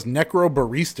talking about this Necro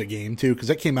Barista game too,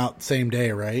 because it came out the same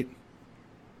day, right?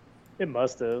 It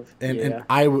must have. And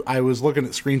I was looking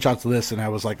at screenshots of this, and I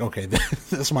was like, okay,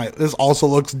 this also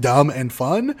looks dumb and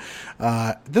fun.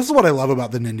 This is what I love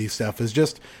about the Nindy stuff, is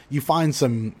just you find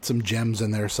some gems in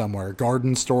there somewhere.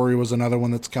 Garden Story was another one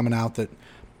that's coming out that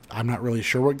I'm not really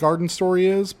sure what Garden Story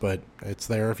is, but it's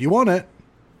there if you want it.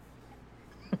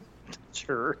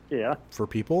 Sure, yeah. For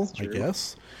people, I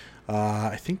guess.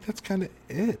 I think that's kind of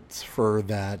it for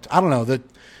that. I don't know,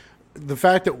 the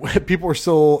fact that people were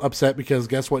still upset because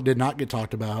guess what did not get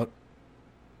talked about?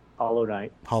 Hollow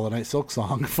Knight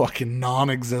Silksong, fucking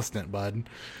non-existent, bud.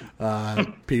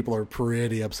 People are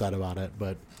pretty upset about it,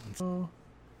 but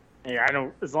yeah, I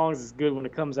don't. As long as it's good when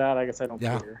it comes out, I guess I don't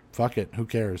care. Fuck it, who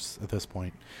cares at this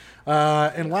point?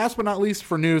 And last but not least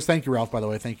for news, thank you, Ralph. By the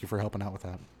way, thank you for helping out with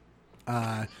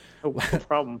that. No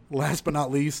problem. Last but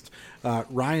not least,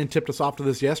 Ryan tipped us off to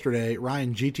this yesterday.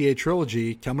 Ryan, GTA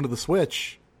Trilogy coming to the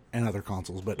Switch and other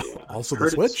consoles, but also the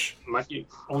Switch. Might be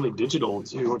only digital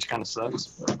too, which kind of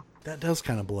sucks. That does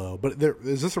kind of blow. But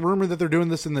is this a rumor that they're doing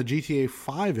this in the GTA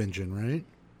 5 engine, right?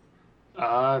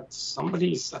 I thought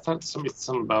somebody said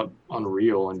something about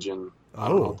Unreal Engine. I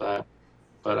don't know about that,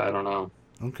 but I don't know.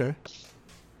 Okay.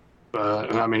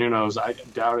 But I mean, who knows? I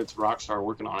doubt it's Rockstar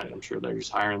working on it. I'm sure they're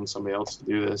just hiring somebody else to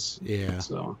do this. Yeah.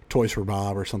 So Toys for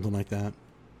Bob or something like that.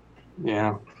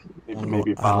 Yeah.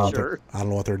 Maybe Bob. I don't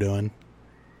know what they're doing.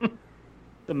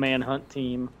 The Manhunt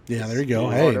team. Yeah, there you go.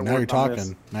 Hey, now you're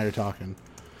talking.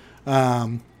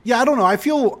 Yeah, I don't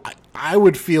know. I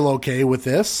would feel okay with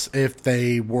this if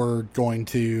they were going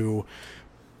to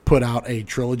put out a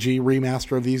trilogy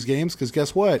remaster of these games, because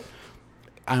guess what?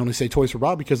 I only say Toys for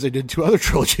Bob because they did 2 other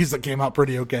trilogies that came out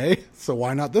pretty okay, so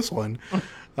why not this one?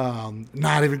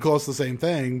 Not even close to the same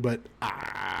thing, but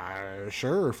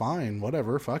sure, fine,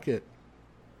 whatever, fuck it.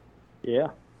 Yeah.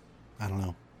 I don't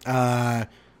know.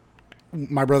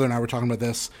 My brother and I were talking about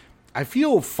this. I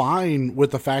feel fine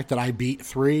with the fact that I beat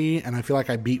 3, and I feel like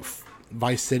I beat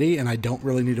Vice City, and I don't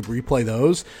really need to replay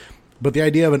those. But the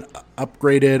idea of an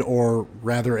upgraded, or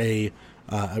rather a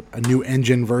new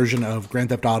engine version of Grand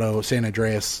Theft Auto San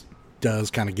Andreas does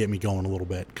kind of get me going a little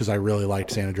bit, because I really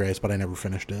liked San Andreas, but I never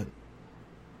finished it.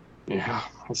 Yeah,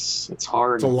 it's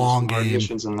hard. It's a long game.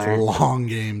 Missions in there. It's a long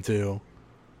game, too.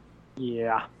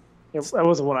 Yeah. That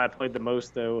was the one I played the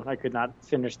most, though. I could not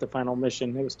finish the final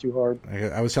mission. It was too hard.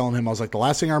 I was telling him, I was like, the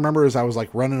last thing I remember is I was like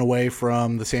running away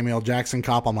from the Samuel L. Jackson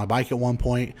cop on my bike at one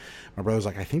point. My brother's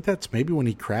like, I think that's maybe when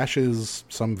he crashes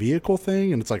some vehicle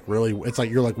thing. And it's like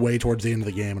you're like way towards the end of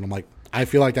the game. And I'm like, I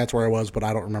feel like that's where I was, but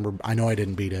I don't remember. I know I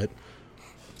didn't beat it.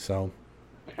 So.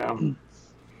 Yeah.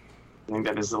 I think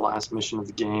that is the last mission of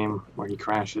the game where he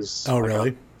crashes. Oh,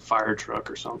 really? Fire truck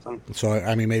or something. So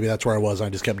I mean, maybe that's where I was. I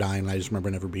just kept dying, and I just remember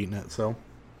never beating it. So,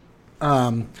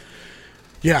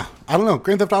 yeah, I don't know.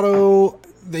 Grand Theft Auto.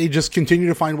 they just continue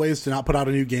to find ways to not put out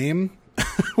a new game,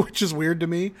 which is weird to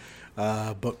me.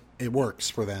 But it works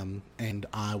for them, and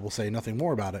I will say nothing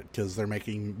more about it because they're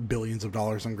making billions of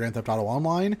dollars on Grand Theft Auto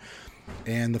Online.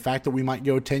 And the fact that we might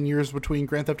go 10 years between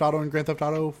Grand Theft Auto and Grand Theft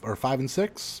Auto, or 5 and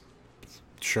 6,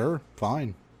 sure,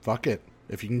 fine. Fuck it.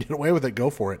 If you can get away with it, go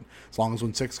for it. As long as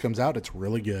when 6 comes out, it's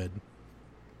really good.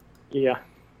 Yeah,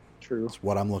 true. That's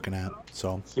what I'm looking at.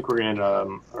 So I think we're going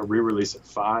to a re-release at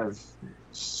 5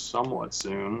 somewhat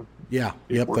soon. yeah,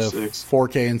 yep, the 6.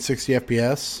 4K and 60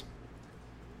 FPS.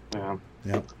 Yeah.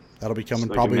 Yep, that'll be coming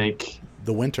So probably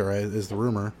the winter, is the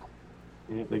rumor.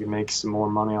 Yeah, they can make some more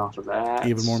money off of that.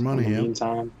 Even more money, in the yeah.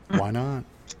 meantime. Why not?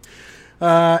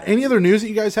 Any other news that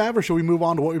you guys have, or should we move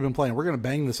on to what we've been playing? We're going to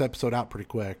bang this episode out pretty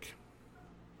quick.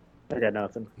 I got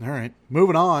nothing. All right,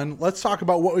 moving on. Let's talk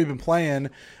about what we've been playing.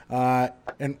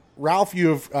 And Ralph, you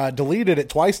have deleted it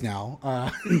twice now.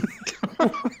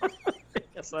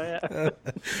 Yes, I have.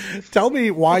 Tell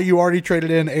me why you already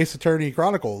traded in Ace Attorney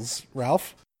Chronicles,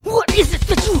 Ralph. What is it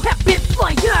that you have been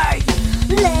playing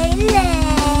lately?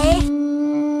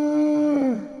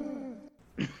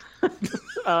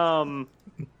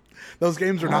 Those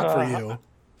games are not for you.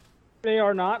 They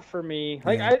are not for me.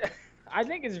 Like Yeah. I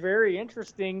think it's very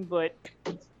interesting, but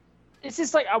it's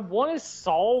just like I want to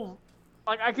solve.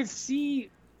 Like I could see.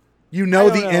 You know I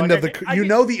don't the know, end like, of the I you could-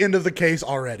 know the end of the case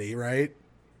already, right?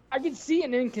 I can see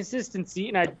an inconsistency,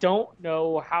 and I don't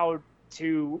know how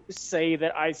to say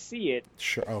that I see it.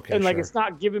 Sure. Okay. And like sure. it's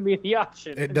not giving me the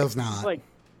option. It And does it's just, not. like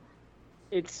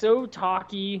it's so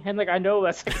talky, and like I know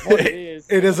that's like what it is.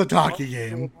 It is a It's talky so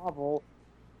game. novel.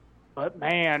 But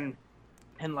man,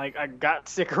 and like I got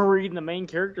sick of reading the main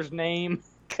character's name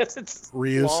because it's long.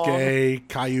 Ryusuke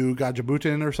Kaiju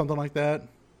Gajabutin or something like that.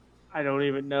 I don't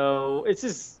even know. It's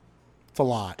just It's a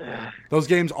lot. Those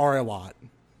games are a lot.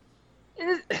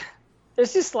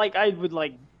 it's just like I would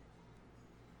like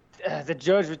the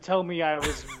judge would tell me I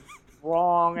was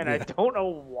wrong, and I don't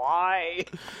know why.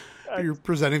 You're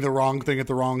presenting the wrong thing at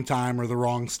the wrong time or the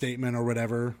wrong statement or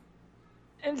whatever.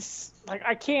 And it's like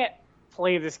I can't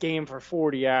play this game for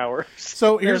 40 hours.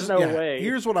 So There's no way.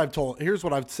 Here's what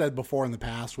I've said before in the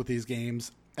past with these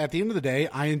games. At the end of the day,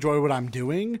 I enjoy what I'm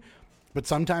doing, but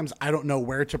sometimes I don't know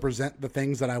where to present the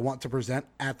things that I want to present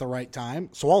at the right time.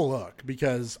 So I'll look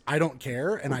because I don't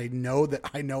care, and I know that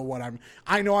I know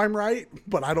I'm right,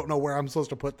 but I don't know where I'm supposed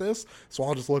to put this. So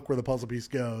I'll just look where the puzzle piece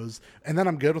goes, and then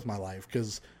I'm good with my life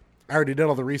because I already did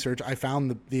all the research. I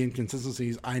found the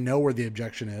inconsistencies. I know where the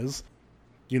objection is.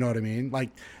 You know what I mean? Like,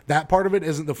 that part of it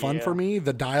isn't the fun for me.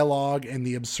 The dialogue and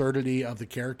the absurdity of the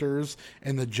characters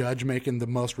and the judge making the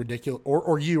most ridiculous,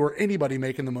 or you or anybody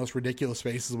making the most ridiculous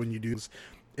faces when you do this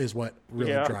is what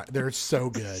really drives. They're so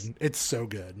good. It's so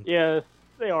good. Yeah,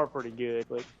 they are pretty good.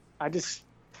 Like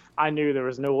I knew there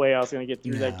was no way I was going to get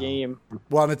through that game.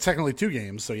 Well, and it's technically 2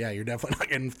 games, so yeah, you're definitely not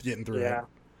getting through Yeah. it.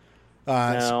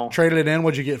 No. So traded it in.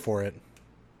 What'd you get for it?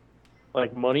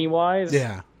 Like money wise?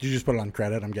 Yeah. Did you just put it on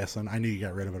credit? I'm guessing. I knew you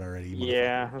got rid of it already. you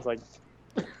Yeah. I was like,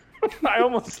 I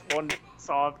almost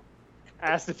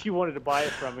asked if you wanted to buy it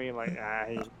from me. I'm like,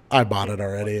 I bought it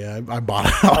already. I bought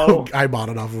it. Oh. I bought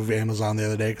it off of Amazon the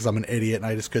other day because I'm an idiot and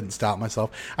I just couldn't stop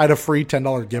myself. I had a free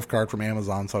 $10 gift card from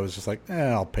Amazon, so I was just like,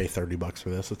 I'll pay $30 for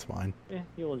this. It's fine.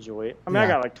 you'll enjoy it. I mean, Yeah. I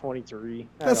got like 23.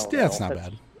 That's not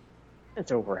bad.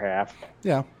 It's over half.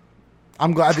 Yeah.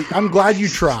 I'm glad you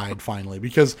tried finally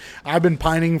because I've been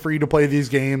pining for you to play these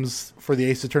games for the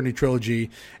Ace Attorney trilogy,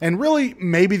 and really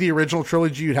maybe the original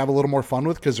trilogy you'd have a little more fun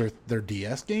with because they're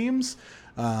DS games,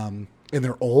 and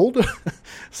they're old,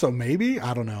 so maybe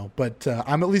I don't know, but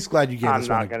I'm at least glad you gave this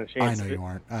one. I'm not gonna chance I know it. you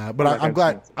aren't, but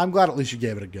I'm glad at least you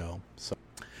gave it a go. So,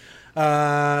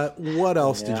 what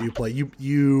else did you play?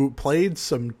 You played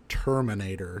some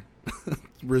Terminator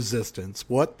Resistance.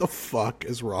 What the fuck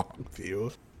is wrong with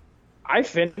you? I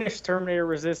finished Terminator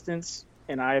Resistance,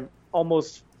 and I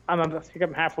think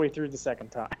I'm halfway through the second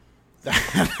time.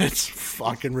 It's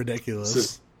fucking ridiculous. Is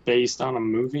this based on a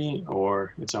movie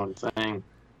or its own thing?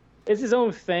 It's his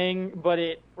own thing, but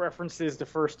it references the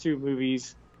first 2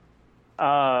 movies.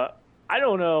 I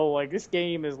don't know, like this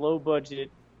game is low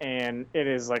budget, and it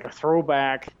is like a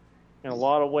throwback in a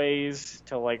lot of ways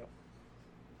to like,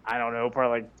 I don't know,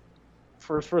 probably like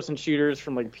first-person shooters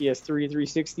from like PS3,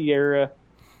 360 era.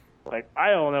 Like, I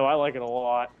don't know, I like it a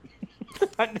lot.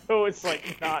 I know it's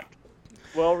like not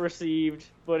well received,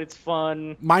 but it's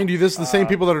fun. Mind you, this is the same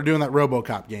people that are doing that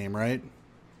RoboCop game, right?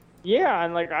 Yeah,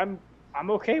 and like I'm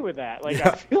okay with that. Like Yeah.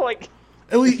 I feel like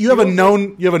At least you have a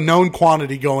known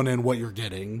quantity going in what you're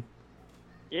getting.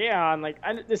 yeah, and like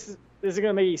this isn't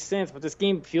gonna make any sense, but this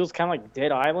game feels kind of like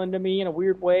Dead Island to me in a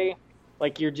weird way.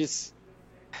 Like you're just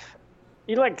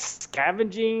you like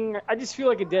scavenging. I just feel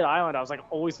like in Dead Island, I was like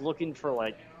always looking for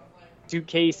like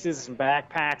suitcases and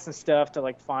backpacks and stuff to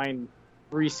like find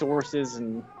resources,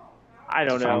 and I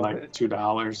don't know. Like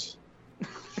 $2.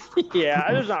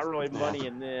 Yeah, there's not really money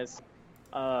in this.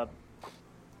 Yeah,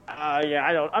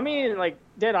 I don't. I mean, like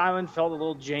Dead Island felt a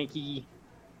little janky,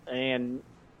 and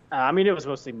I mean it was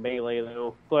mostly melee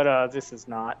though. But this is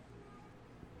not.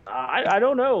 I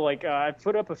don't know. Like I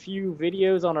put up a few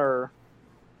videos on our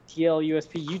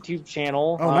TLUSP YouTube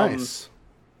channel. Oh, nice.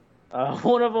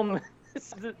 One of them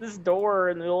is this door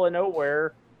in the middle of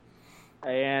nowhere,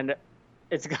 and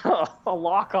it's got a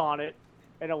lock on it,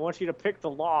 and I want you to pick the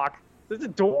lock. The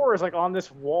door is like on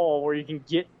this wall where you can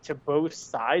get to both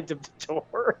sides of the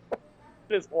door.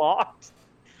 It's locked.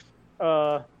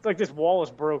 It's like this wall is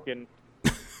broken,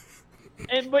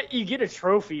 but you get a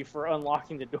trophy for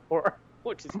unlocking the door,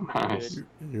 which is Nice. good.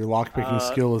 Your lockpicking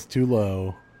skill is too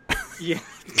low. Yeah,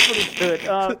 it's pretty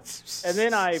good. And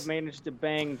then I managed to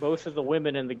bang both of the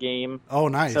women in the game. Oh,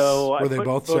 nice. So Were they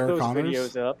both Sarah those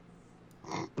Connors? videos up.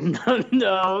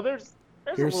 No, there's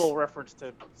Here's- a little reference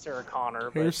to Sarah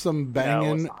Connor. But Here's some no,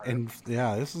 banging, it's not her. and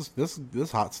yeah, this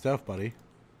is hot stuff, buddy.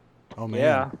 Oh man,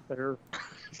 Yeah,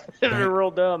 they're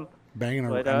real dumb. banging a.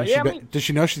 But, I mean, yeah, does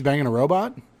she know she's banging a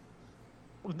robot?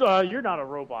 You're not a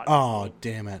robot. Oh,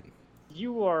 damn it!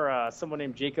 You are someone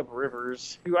named Jacob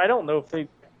Rivers, who I don't know if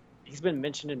he's been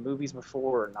mentioned in movies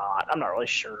before or not. I'm not really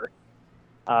sure.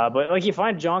 But like you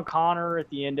find John Connor at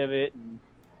the end of it, and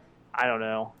I don't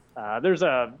know. There's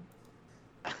a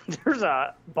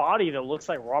body that looks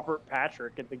like Robert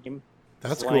Patrick at the game.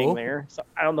 That's laying cool. there. So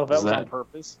I don't know if that Is was on that-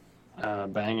 purpose.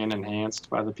 Banging enhanced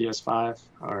by the PS5?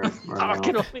 Or I no?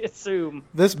 can only assume.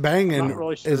 This banging Not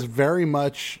really sure. is very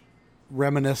much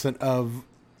reminiscent of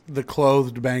the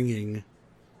clothed banging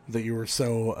that you were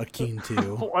so keen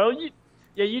to. Well,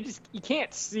 you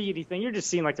can't see anything. You're just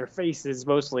seeing like their faces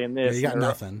mostly in this. Yeah, you got and their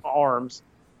nothing. Arms.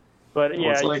 But Well,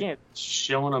 yeah, it's you like can't.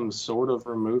 showing them sort of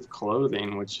remove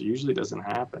clothing, which usually doesn't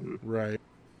happen. Right.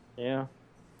 Yeah.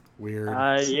 Weird.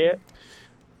 Yeah.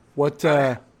 What?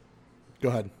 Go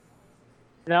ahead.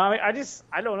 No, I mean,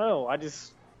 I don't know.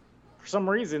 For some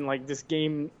reason, like this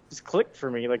game just clicked for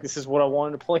me. Like this is what I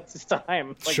wanted to play this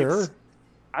time. Like, Sure.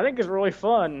 I think it's really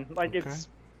fun. Like Okay.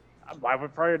 I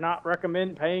would probably not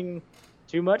recommend paying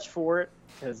too much for it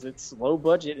because it's low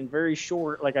budget and very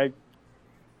short. Like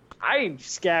I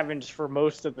scavenged for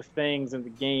most of the things in the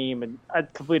game, and I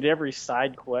completed every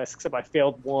side quest except I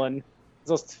failed one.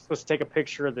 I was supposed to take a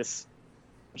picture of this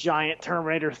giant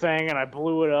Terminator thing, and I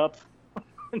blew it up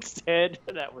instead.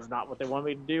 That was not what they wanted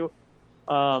me to do.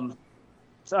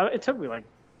 So it took me like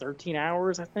 13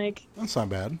 hours, I think. That's not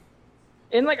bad.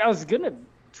 And like I was gonna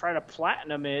try to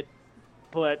platinum it,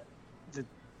 but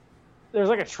there's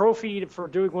like a trophy for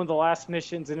doing one of the last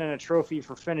missions, and then a trophy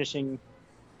for finishing,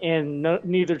 and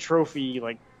neither trophy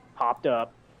like popped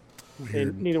up, Weird.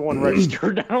 and neither one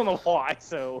registered. I don't know why.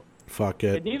 So Fuck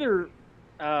and it. neither,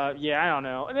 yeah, I don't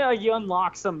know. And then like you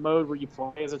unlock some mode where you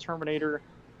play as a Terminator,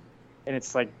 and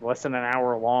it's like less than an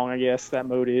hour long, I guess that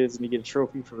mode is, and you get a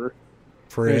trophy for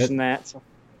For it. finishing that. So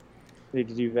I need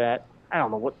to do that. I don't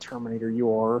know what Terminator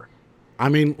you are. I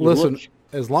mean, You listen. look-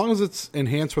 As long as it's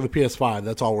enhanced for the PS5,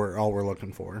 that's all we're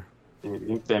looking for. You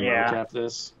think they Yeah. mocap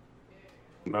this?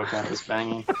 Mocap this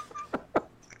banging?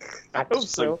 I hope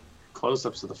Just so. like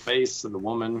close-ups of the face of the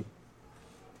woman.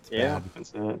 Yeah. Bad.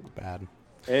 That's it. Bad.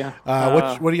 Yeah.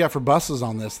 What do you got for buses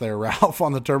on this there, Ralph,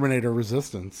 on the Terminator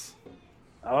Resistance?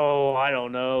 Oh, I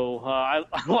don't know. I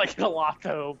like it a lot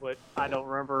though, but I don't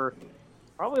remember.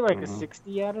 Probably like a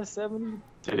 60 out of 70.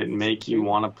 Did it make you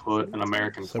want to put an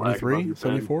American flag above 73? your bed?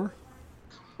 74?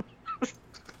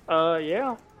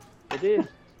 Yeah, I did.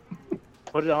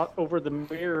 Put it on over the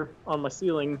mirror on my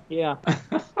ceiling. Yeah.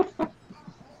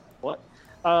 What?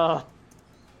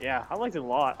 Yeah, I liked it a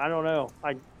lot. I don't know.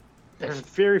 There's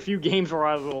very few games where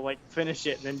I will like finish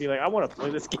it and then be like, I want to play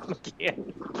this game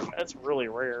again. That's really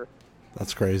rare.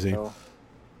 That's crazy. So,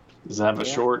 Does it have a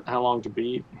Yeah. short, how long to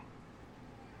beat?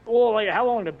 well, like how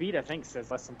long to beat? I think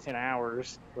says less than 10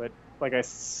 hours, but like I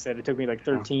said, it took me like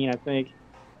 13. I think.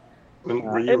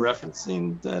 Were you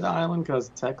referencing Dead Island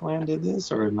because Techland did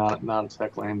this, or not a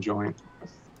Techland joint?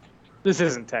 This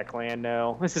isn't Techland,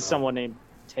 no. This is someone named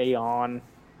Taeon.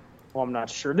 Well, I'm not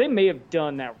sure. They may have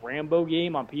done that Rambo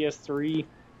game on PS3.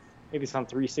 Maybe it's on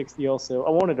 360 also. I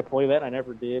wanted to play that, and I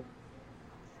never did.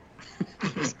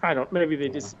 I don't. Maybe they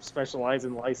just specialize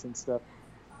in licensed stuff.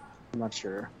 I'm not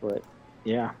sure, but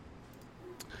yeah.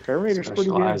 Terminator's pretty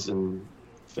good. Specialize in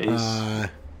face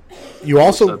You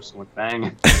also, close-ups with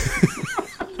bang.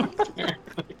 Yeah.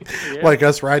 like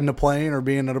us riding a plane or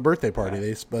being at a birthday party,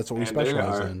 that's what we And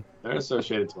specialize in. there They're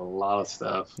associated to a lot of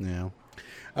stuff. Yeah.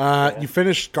 You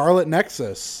finished Scarlet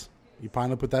Nexus. You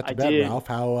finally put that to I bed, did. Ralph.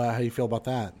 How you feel about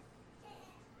that?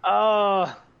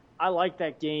 I like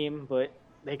that game, but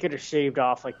they could have shaved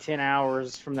off like 10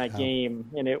 hours from that game,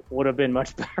 and it would have been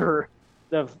much better.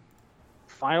 The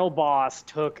final boss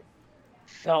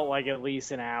felt like at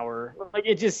least an hour. Like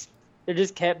there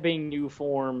just kept being new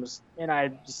forms, and I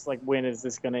just like, when is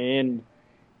this gonna end?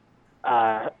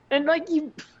 And like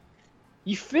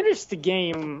you finish the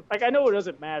game. Like, I know it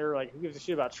doesn't matter. Like, who gives a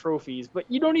shit about trophies? But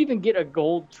you don't even get a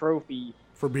gold trophy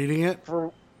For beating it?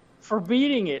 for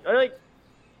beating it. Like,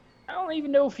 I don't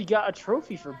even know if you got a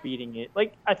trophy for beating it.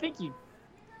 Like, I think you.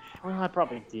 Well, I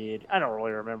probably did. I don't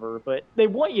really remember. But they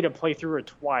want you to play through it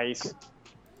twice.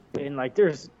 And, like,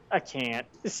 I can't.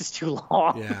 This is too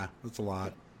long. Yeah, that's a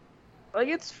lot. Like,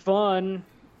 it's fun.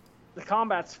 The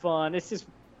combat's fun. It's just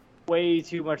way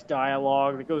too much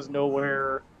dialogue that goes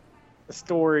nowhere. The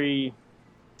story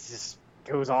just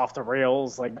goes off the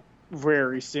rails, like,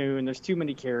 very soon. There's too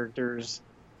many characters.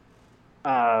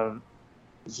 Yeah,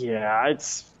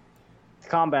 the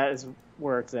combat is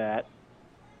where it's at.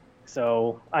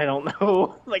 So I don't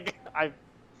know. Like, I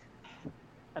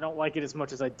don't like it as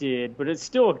much as I did, but it's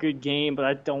still a good game. But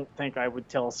I don't think I would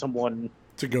tell someone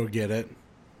to go get it.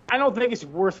 I don't think it's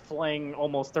worth playing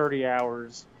almost 30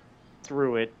 hours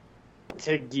through it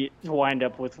to wind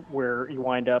up with where you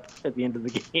wind up at the end of the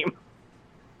game.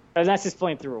 And that's just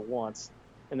playing through it once,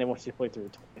 and then once you play through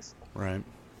it twice. Right.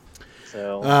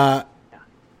 So,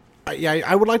 yeah,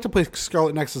 I would like to play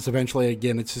Scarlet Nexus eventually.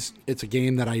 Again, it's a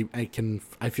game that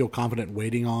I feel confident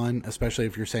waiting on, especially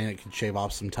if you're saying it could shave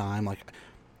off some time, like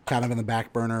kind of in the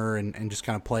back burner and just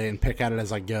kind of play and pick at it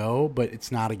as I go. But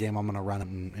it's not a game I'm going to run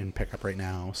and pick up right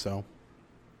now. So.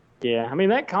 Yeah, I mean,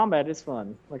 that combat is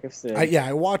fun, like I've said. I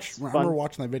remember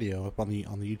watching that video up on the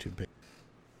YouTube page.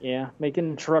 Yeah,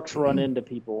 making trucks run into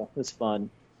people is fun.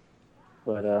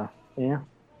 But, yeah.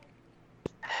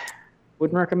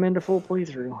 Wouldn't recommend a full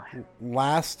playthrough.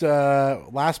 Last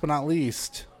but not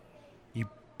least, you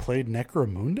played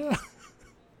Necromunda?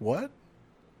 What?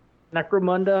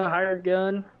 Necromunda, Hired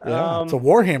Gun. Yeah, it's a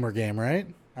Warhammer game, right?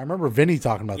 I remember Vinny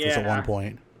talking about this at one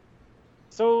point.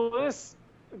 So this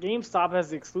GameStop has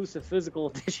the exclusive physical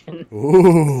edition.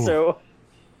 Ooh. So,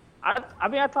 I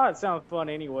mean, I thought it sounded fun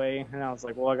anyway, and I was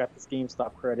like, well, I got this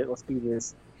GameStop credit. Let's do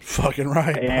this. Fucking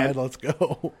right, bud. Let's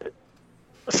go.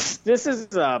 This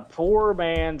is a poor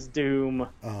man's Doom.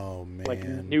 Oh, man. Like,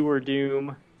 newer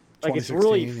Doom. Like, it's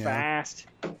really fast.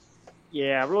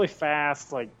 Yeah, really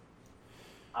fast. Like,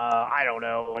 I don't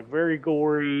know. Like, very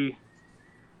gory.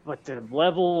 But the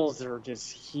levels are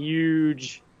just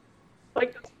huge.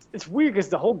 Like, it's weird because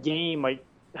the whole game, like,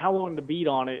 how long to beat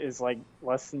on it is, like,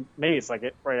 less than... Maybe it's,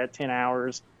 like, right at 10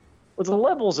 hours. But the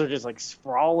levels are just, like,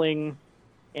 sprawling.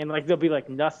 And, like, there'll be, like,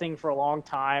 nothing for a long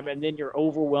time. And then you're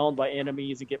overwhelmed by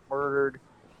enemies and get murdered.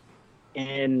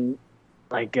 And,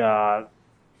 like,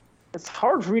 it's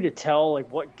hard for me to tell,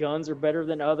 like, what guns are better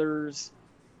than others.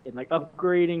 And, like,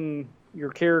 upgrading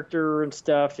your character and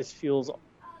stuff just feels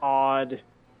odd.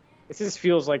 It just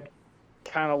feels, like,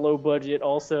 kind of low budget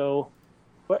also.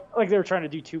 But, like, they were trying to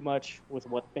do too much with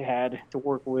what they had to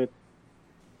work with.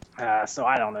 So,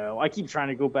 I don't know. I keep trying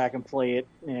to go back and play it.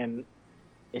 And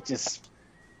I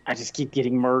just keep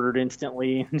getting murdered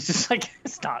instantly. It's just like,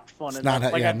 it's not fun enough.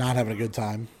 Not having a good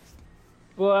time.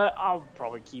 But I'll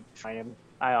probably keep trying.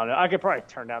 I don't know. I could probably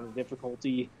turn down the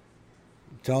difficulty.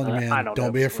 I'm telling you, man,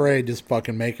 don't be afraid. Just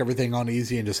fucking make everything on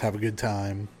easy and just have a good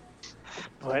time.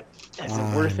 But is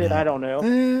it worth it? I don't know.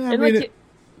 I mean,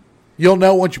 you'll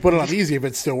know once you put it on easy if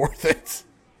it's still worth it.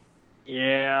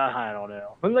 Yeah, I don't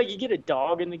know. But, like, you get a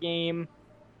dog in the game,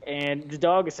 and the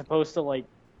dog is supposed to, like,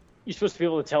 you're supposed to be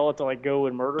able to tell it to, like, go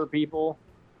and murder people.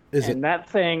 And that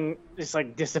thing just,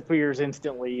 like, disappears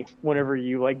instantly whenever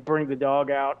you, like, bring the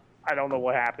dog out. I don't know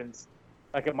what happens.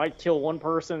 Like, it might kill one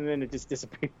person, and then it just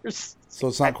disappears. So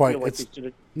it's not quite, it's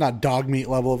not dog meat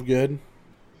level of good?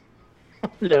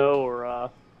 No,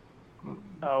 or,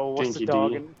 what's Dinky the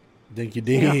dog? D. Dinky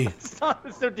D. Yeah,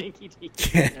 it's no Dinky D.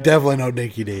 Definitely no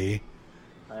Dinky D.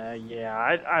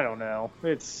 Yeah, I don't know.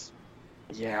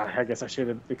 Yeah, I guess I should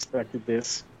have expected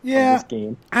this. Yeah, this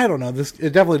game. I don't know.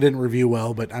 It definitely didn't review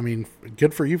well, but I mean,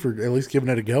 good for you for at least giving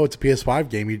it a go. It's a PS5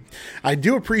 game. I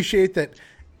do appreciate that.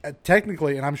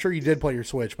 Technically, and I'm sure you did play your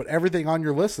Switch, but everything on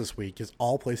your list this week is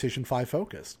all PlayStation 5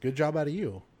 focused. Good job out of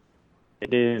you.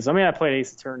 It is. I mean, I played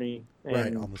Ace Attorney.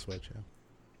 Right, on the Switch,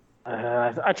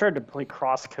 yeah. I tried to play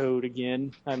Crosscode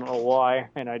again. I don't know why,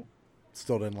 and I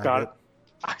still didn't like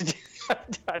it.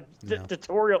 The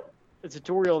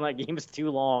tutorial in that game is too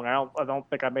long. I don't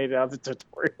think I made it out of the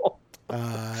tutorial.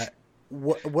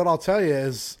 what I'll tell you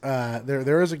is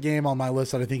there is a game on my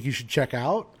list that I think you should check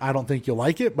out. I don't think you'll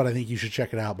like it, but I think you should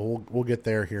check it out. But we'll get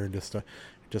there here in just a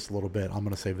little bit. I'm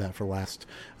going to save that for last.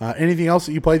 Anything else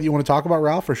that you played that you want to talk about,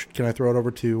 Ralph, or can I throw it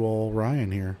over to old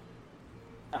Ryan here?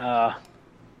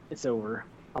 It's over.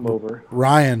 I'm over.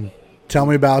 Ryan, tell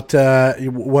me about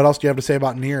what else do you have to say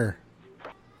about Nier?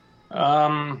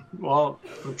 Well,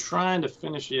 I'm trying to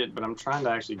finish it, but I'm trying to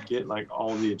actually get like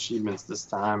all the achievements this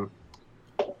time.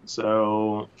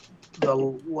 So the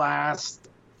last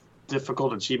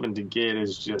difficult achievement to get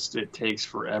is just it takes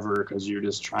forever because you're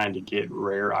just trying to get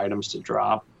rare items to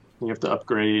drop. You have to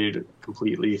upgrade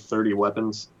completely 30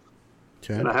 weapons.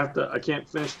 Okay. And I can't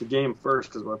finish the game first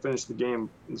because when I finish the game,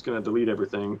 it's going to delete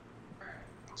everything.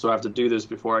 So I have to do this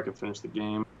before I can finish the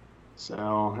game.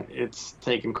 So it's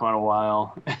taken quite a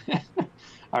while.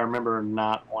 I remember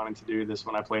not wanting to do this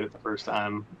when I played it the first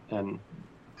time, and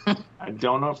I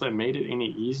don't know if they made it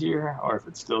any easier or if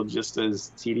it's still just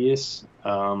as tedious.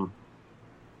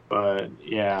 But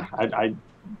yeah,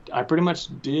 I pretty much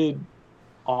did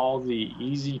all the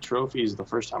easy trophies the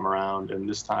first time around, and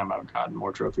this time I've gotten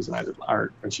more trophies than I did,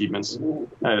 or achievements than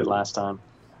I did last time.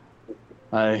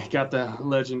 I got the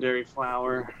legendary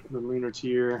flower, the lunar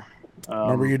tear.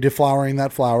 Remember you deflowering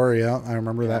that flower? Yeah, I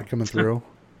remember that coming through.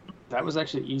 That was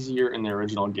actually easier in the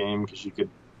original game because you could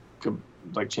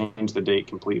like change the date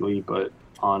completely, but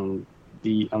on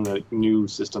the new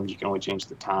systems you can only change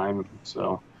the time.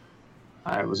 So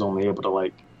I was only able to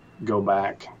like go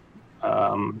back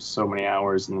so many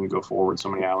hours and then go forward so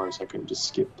many hours. I couldn't just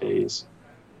skip days.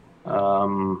 But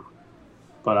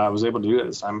I was able to do it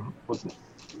this time. It wasn't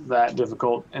that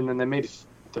difficult. And then they made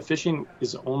the fishing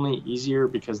is only easier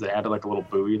because they added like a little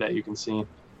buoy that you can see.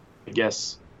 I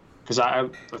guess because I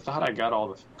thought I caught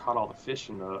all the fish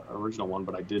in the original one,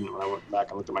 but I didn't when I went back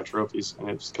and looked at my trophies, and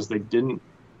it's because they didn't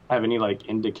have any like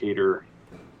indicator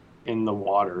in the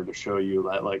water to show you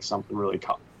that like something really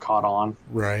caught on.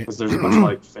 Right. Because there's a bunch of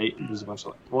like fake. There's a bunch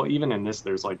of well, even in this,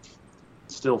 there's like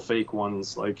still fake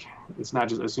ones. Like it's not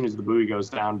just as soon as the buoy goes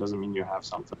down doesn't mean you have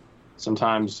something.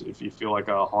 Sometimes if you feel like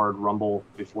a hard rumble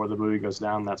before the buoy goes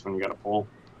down, that's when you got to pull.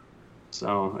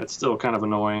 So it's still kind of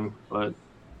annoying, but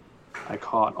I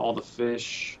caught all the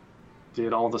fish,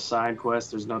 did all the side quests.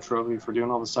 There's no trophy for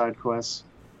doing all the side quests.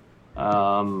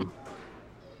 Yeah,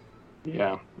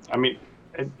 I mean,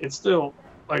 it's still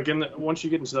like once you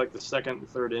get into like the second and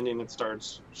third ending, it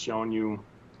starts showing you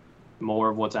more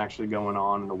of what's actually going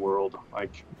on in the world.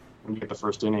 Like when you get the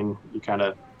first ending, you kind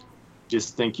of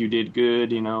just think you did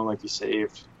good, like you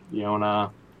saved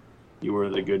Yona, you were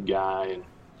the good guy, and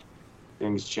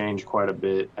things change quite a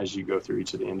bit as you go through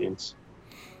each of the endings.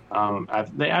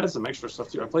 They added some extra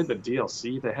stuff too. I played the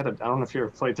DLC. I don't know if you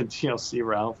ever played the DLC,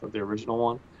 Ralph, of the original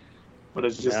one, but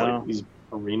it's just like these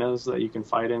arenas that you can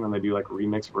fight in, and they do like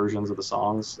remix versions of the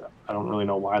songs. I don't really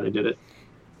know why they did it,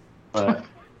 but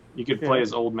you could play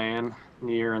as Old Man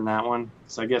Nier in that one.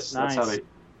 So I guess that's how they did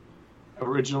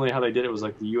it. Was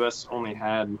like the U.S. only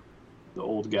had the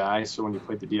old guy, so when you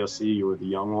played the DLC, you were the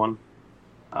young one,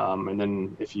 and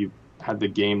then if you had the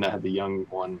game that had the young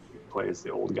one, you play as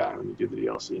the old guy when you do the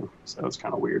DLC. So it's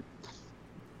kind of weird.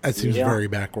 That seems very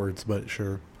backwards, but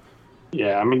sure.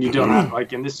 Yeah, I mean, you don't have,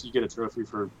 like in this, you get a trophy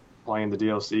for playing the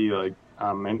DLC. Like,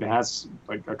 and it has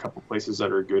like a couple places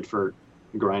that are good for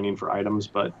grinding for items,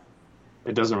 but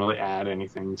it doesn't really add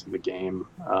anything to the game.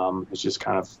 It's just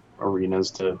kind of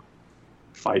arenas to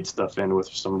fight stuff in with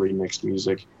some remixed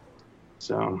music.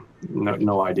 So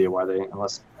no idea why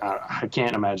unless I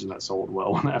can't imagine that sold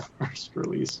well when that first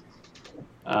release.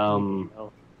 But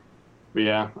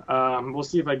yeah, we'll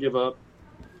see if I give up.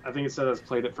 I think it said I've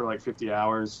played it for like 50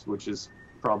 hours, which is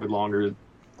probably longer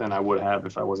than I would have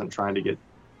if I wasn't trying to get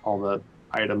all the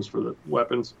items for the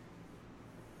weapons.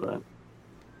 But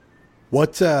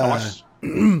I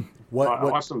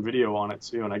watched some video on it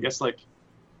too, and I guess like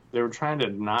they were trying to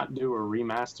not do a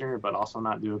remaster, but also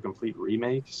not do a complete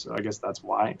remake. So I guess that's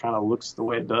why it kind of looks the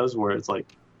way it does, where it's like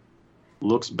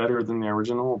looks better than the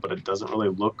original, but it doesn't really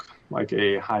look like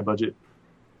a high budget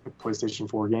PlayStation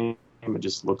 4 game. It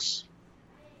just looks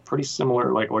pretty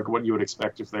similar, like what you would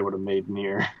expect if they would have made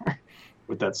Nier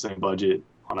with that same budget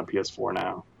on a PS4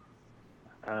 now.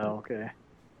 Oh, okay.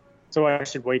 So I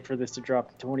should wait for this to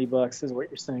drop to $20, is what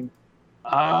you're saying?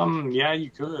 Yeah, you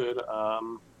could.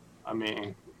 I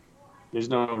mean, there's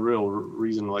no real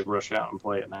reason to like rush out and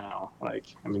play it now. Like,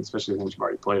 I mean, especially since you've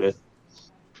already played it.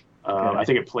 I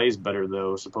think it plays better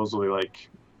though. Supposedly, like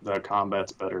the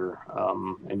combat's better,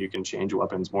 and you can change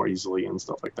weapons more easily and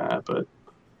stuff like that. But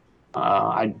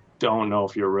I don't know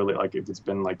if you're really like if it's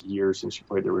been like years since you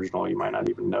played the original, you might not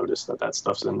even notice that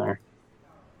stuff's in there.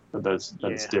 That's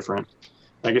Yeah. different.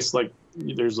 I guess like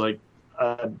there's like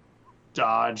a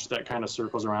dodge that kind of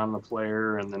circles around the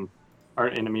player and then our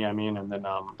enemy. I mean, and then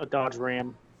A Dodge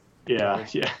Ram. yeah.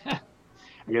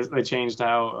 I guess they changed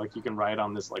how like you can ride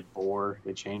on this like boar.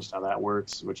 They changed how that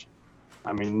works, which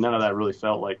I mean none of that really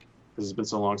felt like because it's been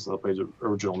so long since I played the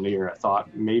original Nier. I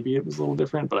thought maybe it was a little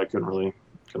different, but I couldn't really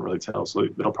tell. So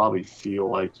it'll probably feel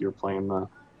like you're playing the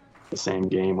same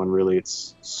game when really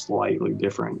it's slightly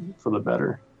different for the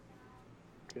better.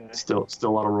 Okay. Still a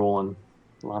lot of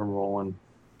rolling.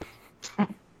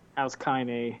 How's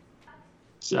Kaine?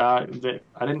 I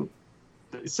didn't.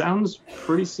 It sounds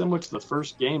pretty similar to the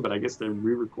first game, but I guess they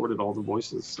re-recorded all the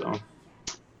voices. So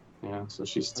yeah, so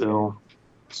she's still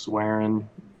swearing.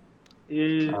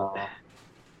 I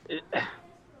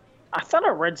thought I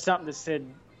read something that said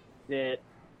that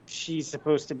she's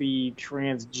supposed to be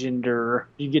transgender.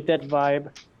 Do you get that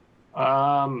vibe?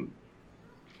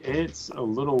 It's a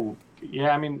little.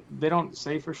 Yeah, I mean they don't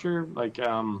say for sure. Like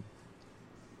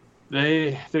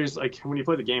there's like when you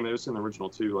play the game, it was in the original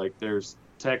too. Like there's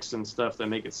text and stuff that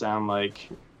make it sound like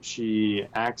she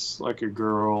acts like a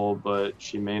girl, but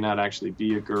she may not actually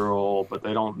be a girl. But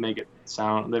they don't make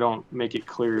it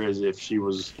clear as if she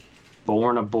was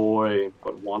born a boy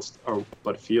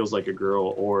but feels like a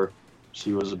girl, or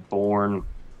she was born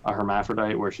a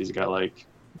hermaphrodite where she's got like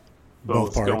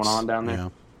both parts going on down there. Yeah.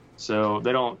 So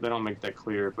they don't make that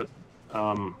clear, but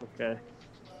Okay.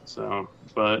 so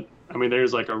but I mean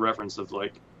there's like a reference of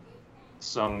like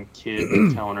some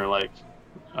kid telling her like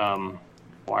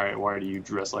why do you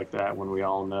dress like that when we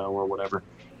all know or whatever.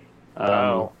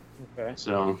 Okay.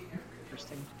 So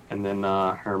Interesting. and then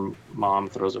her mom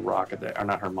throws a rock at that, or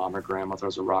not her mom, her grandma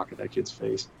throws a rock at that kid's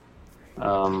face.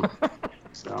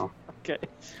 So Okay.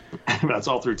 that's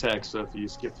all through text. So if you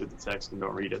skip through the text and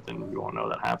don't read it, then you won't know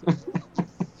that happened.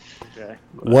 Okay.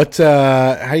 What?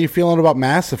 How you feeling about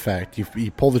Mass Effect?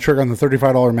 You pulled the trigger on the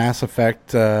 $35 Mass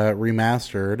Effect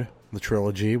Remastered, the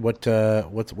trilogy. What's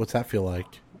that feel like?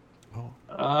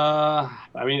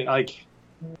 I mean, like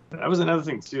that was another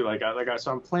thing too.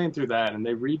 So I'm playing through that, and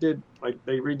they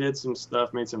redid some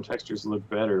stuff, made some textures look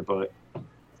better, but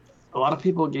a lot of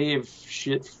people gave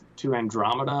shit to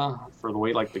Andromeda for the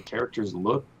way like the characters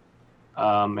look,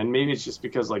 and maybe it's just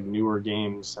because like newer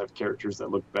games have characters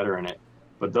that look better in it.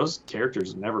 But those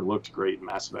characters never looked great in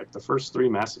Mass Effect. The first 3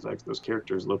 Mass Effects, those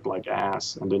characters looked like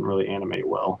ass and didn't really animate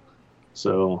well.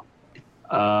 So,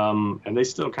 and they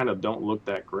still kind of don't look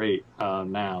that great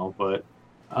now. But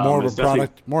More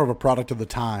of a product of the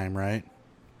time, right?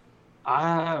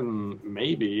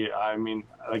 Maybe. I mean,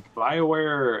 like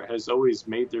BioWare has always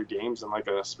made their games in like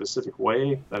a specific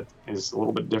way that is a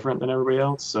little bit different than everybody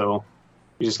else. So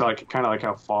you just like kind of like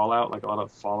how Fallout, like a lot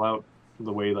of Fallout,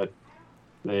 the way that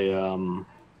they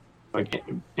like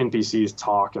NPCs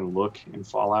talk and look in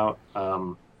Fallout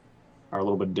are a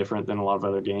little bit different than a lot of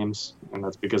other games, and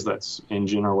that's because that's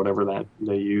engine or whatever that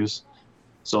they use.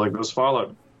 So like those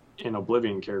Fallout in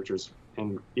Oblivion characters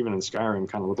and even in Skyrim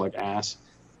kind of look like ass.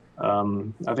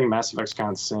 I think Mass Effect's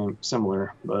kind of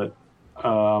similar, but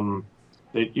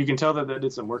you can tell that they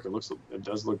did some work. It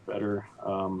does look better.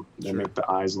 They make the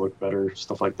eyes look better,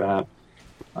 stuff like that.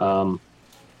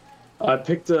 I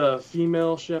picked a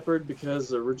female shepherd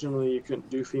because originally you couldn't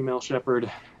do female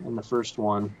shepherd in the first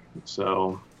one,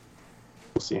 so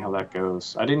we'll see how that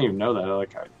goes. I didn't even know that.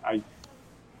 I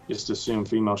just assumed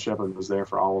female shepherd was there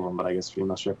for all of them, but I guess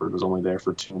female shepherd was only there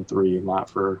for 2 and 3, not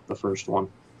for the first one.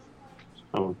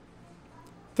 So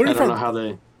I don't know how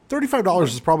they. $35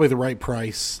 is probably the right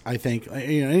price, I think.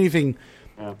 Anything,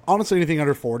 honestly, anything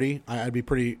under 40, I'd be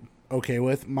pretty okay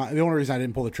with. The only reason I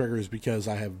didn't pull the trigger is because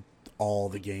I have all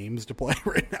the games to play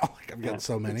right now. Like I've got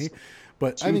so many.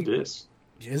 But 2 I think discs.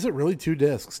 Is it really 2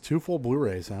 discs? 2 full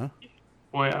Blu-rays, huh?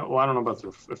 Well, I don't know about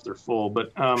if they're full,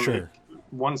 but sure.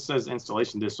 One says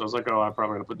installation disc, so I was like, oh, I'm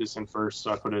probably gonna put this in first.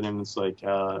 So I put it in. It's like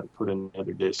put in the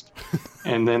other disc,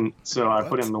 and then so I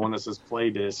put in the one that says play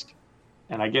disc,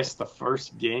 and I guess the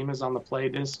first game is on the play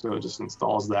disc, so it just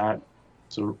installs that.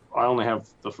 So I only have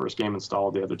the first game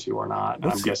installed; the other 2 are not.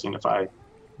 And I'm guessing if I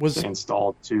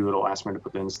installed 2, it'll ask me to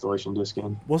put the installation disc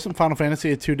in. Wasn't Final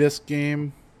Fantasy a 2-disc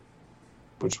game?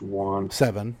 Which one?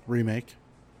 7 remake.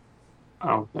 I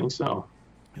don't think so.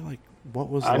 I feel like what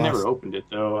was? I never opened it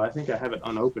though. I think I have it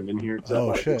unopened in here.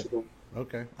 Oh shit.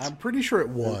 Okay, I'm pretty sure it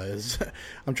was.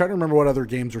 I'm trying to remember what other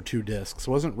games were 2 discs.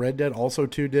 Wasn't Red Dead also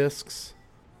 2 discs?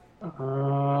 I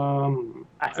don't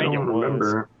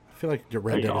remember. I feel like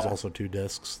Red Dead was also 2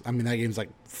 discs. I mean, that game's like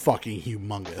fucking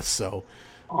humongous. So,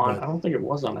 I don't think it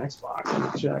was on Xbox.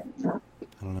 Let me check.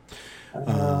 I don't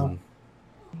know.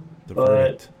 The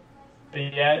Verdict.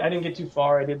 But yeah, I didn't get too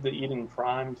far. I did the Eden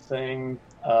Prime thing.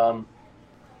 Saw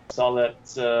the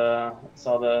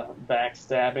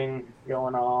backstabbing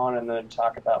going on, and then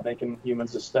talk about making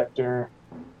humans a specter.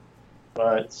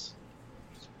 But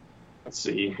let's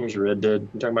see. Here's Red Dead.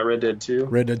 You talking about Red Dead 2?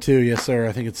 Red Dead 2, yes, sir.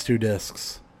 I think it's 2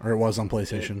 discs. Or it was on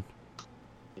PlayStation.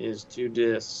 It is 2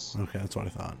 discs. Okay, that's what I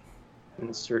thought.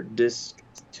 Insert disc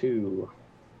 2.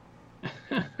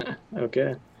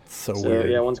 Okay. So So weird.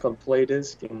 yeah, one's called Play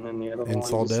Disc, and then the other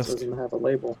Install one just disc? doesn't have a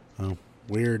label. Oh,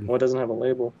 weird. What doesn't have a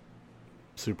label?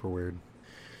 Super weird.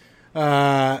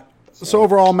 So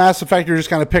overall, Mass Effect, you're just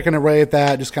kind of picking away at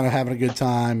that, just kind of having a good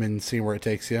time and seeing where it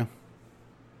takes you.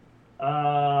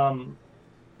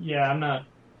 Yeah, I'm not.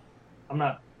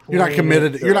 You're not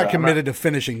committed. playing it, You're not I'm committed to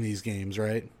finishing these games,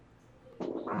 right?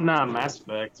 Nah, Mass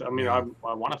Effect. I mean, Yeah.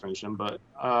 I want to finish them, but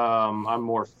I'm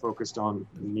more focused on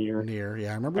Nier. Near,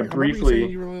 yeah. I remember you briefly-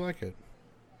 saying you really like it.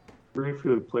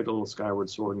 Briefly played a little Skyward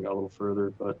Sword and got a little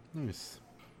further, but Nice.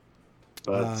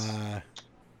 that's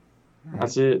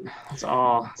it. That's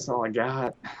all I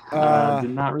got. Did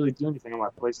not really do anything on my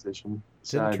PlayStation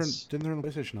besides Didn't turn the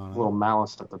PlayStation on. a Huh? little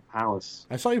Malice at the Palace.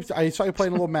 I saw you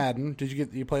playing a little Madden. Did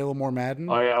you play a little more Madden?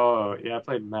 Oh yeah, I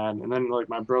played Madden, and then like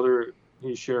my brother,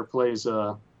 he plays his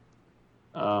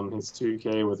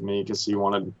 2K with me because he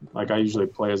wanted, like, I usually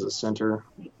play as a center,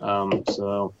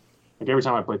 so like every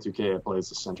time I play 2K, I play as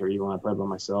a center, even when I play by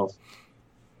myself.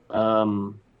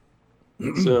 So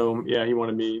yeah, he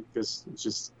wanted me because it's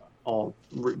just all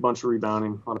bunch of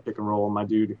rebounding, a lot of pick and roll. My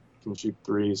dude can shoot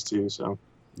threes too, so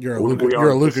You're a we Luca, are you're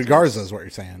a Luca Pistons. Garza, is what you're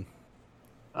saying.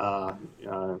 Well,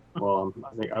 I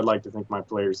think I'd like to think my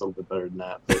player's a little bit better than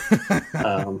that.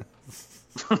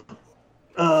 But,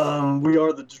 we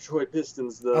are the Detroit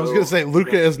Pistons, though. I was gonna say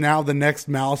Luca is now the next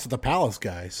Malice at the Palace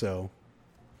guy, so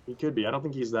He could be. I don't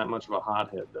think he's that much of a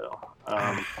hothead, though.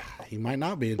 he might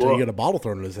not be until Well- you get a bottle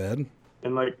thrown at his head.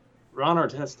 And like Ron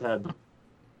Artest had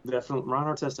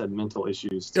mental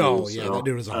issues too. Oh yeah, so, that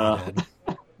dude was a hothead.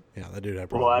 Yeah, that dude had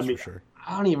problems Well, I mean, for sure.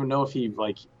 I don't even know if he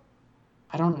like.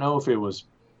 I don't know if it was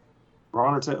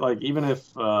Ron Artest. Like, even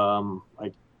if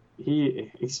like he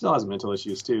still has mental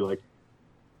issues too. Like,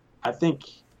 I think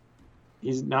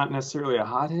he's not necessarily a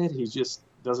hothead. He just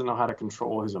doesn't know how to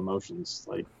control his emotions.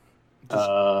 Like,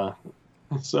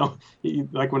 so he,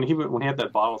 like when he had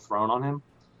that bottle thrown on him,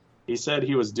 he said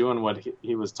he was doing what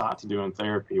he was taught to do in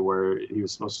therapy, where he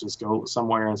was supposed to just go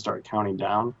somewhere and start counting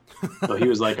down. So he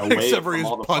was like away Except for from he's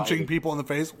all the punching fighting. people in the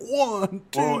face. 1,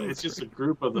 2. Well, it's just a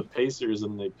group of the Pacers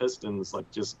and the Pistons, like,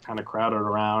 just kind of crowded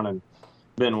around, and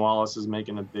Ben Wallace is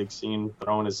making a big scene,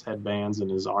 throwing his headbands and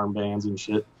his armbands and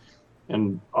shit.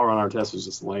 And Aaron Artest was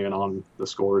just laying on the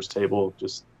scorer's table,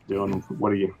 just doing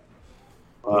what he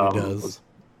does.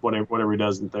 whatever he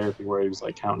does in therapy, where he was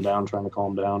like counting down, trying to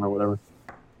calm down or whatever.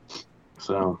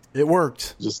 So It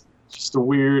worked. just a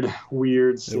weird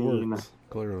It scene. worked.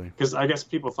 Clearly. Because I guess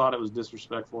people thought it was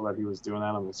disrespectful that he was doing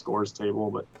that on the scores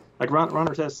table, but like Ron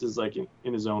Artest is like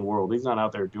in his own world. He's not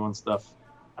out there doing stuff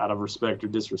out of respect or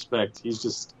disrespect. He's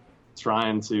just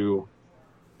trying to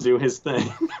do his thing.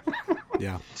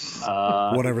 Yeah.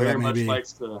 Whatever that very may much be.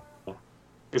 likes to,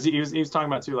 because he was talking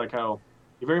about too, like how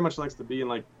he very much likes to be in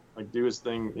like do his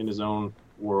thing in his own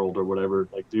world or whatever.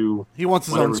 Like do He wants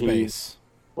his own whatever space.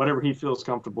 whatever he feels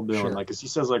comfortable doing. Sure. Like, cause he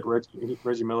says like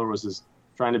Reggie Miller was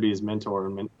trying to be his mentor,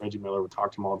 and Reggie Miller would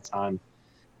talk to him all the time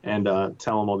and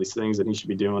tell him all these things that he should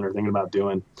be doing or thinking about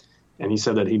doing. And he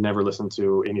said that he never listened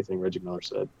to anything Reggie Miller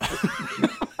said.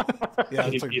 Yeah,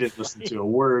 he it's didn't listen to a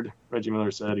word Reggie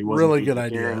Miller said. He wasn't really good even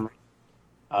idea. hearing.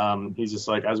 He's just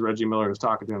like, as Reggie Miller was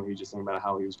talking to him, he just thinking about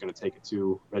how he was going to take it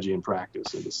to Reggie in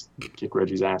practice and just kick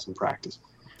Reggie's ass in practice.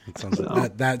 It sounds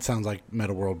that sounds like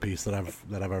Meta World piece that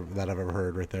I've ever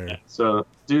heard right there. So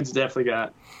dude's definitely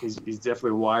he's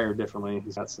definitely wired differently.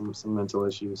 He's got some mental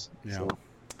issues. Yeah. So.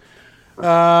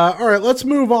 All right, let's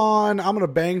move on. I'm going to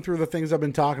bang through the things I've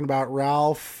been talking about.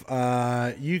 Ralph,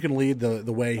 you can lead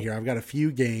the way here. I've got a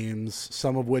few games,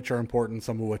 some of which are important,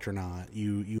 some of which are not.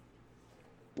 You.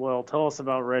 Well, tell us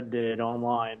about Red Dead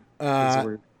Online.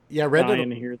 Yeah, Red Dying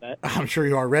Dead. to hear that. I'm sure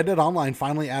you are. Red Dead Online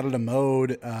finally added a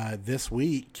mode this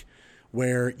week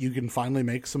where you can finally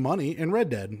make some money in Red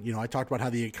Dead. You know, I talked about how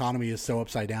the economy is so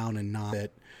upside down and not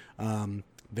that.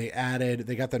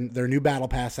 They got their new battle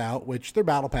pass out, which their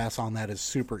battle pass on that is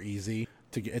super easy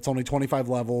to get. It's only 25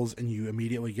 levels, and you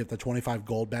immediately get the 25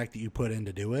 gold back that you put in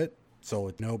to do it. So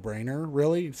it's no brainer,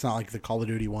 really. It's not like the Call of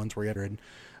Duty ones where you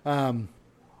had.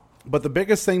 But the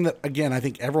biggest thing that, again, I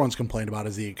think everyone's complained about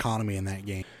is the economy in that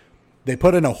game. They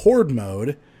put in a horde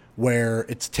mode where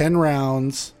it's 10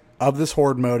 rounds of this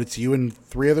horde mode. It's you and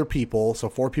 3 other people, so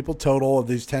 4 people total of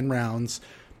these 10 rounds.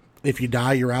 If you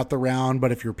die, you're out the round,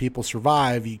 but if your people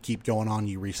survive, you keep going on,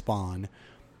 you respawn.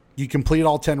 You complete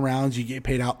all 10 rounds, you get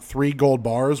paid out 3 gold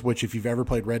bars, which if you've ever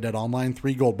played Red Dead Online,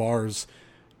 3 gold bars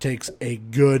takes a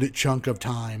good chunk of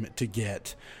time to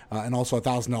get. And also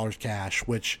 $1,000 cash,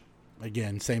 which,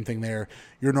 again, same thing there.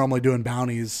 You're normally doing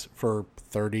bounties for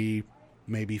 30,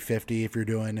 maybe 50. If you're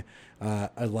doing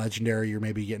a legendary, you're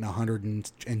maybe getting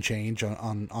 100 and change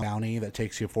on bounty that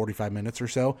takes you 45 minutes or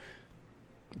so.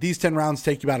 These 10 rounds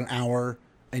take you about an hour,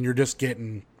 and you're just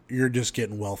getting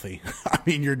wealthy. I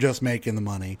mean, you're just making the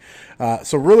money.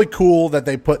 So really cool that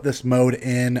they put this mode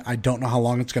in. I don't know how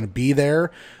long it's going to be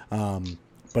there,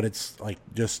 but it's like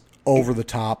just over the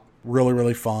top, really,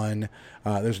 really fun.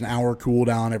 There's an hour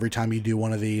cooldown every time you do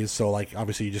one of these, so like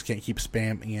obviously you just can't keep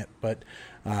spamming it. But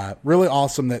really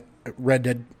awesome that Red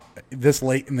Dead this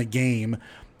late in the game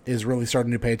is really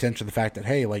starting to pay attention to the fact that,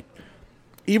 hey, like,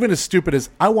 even as stupid as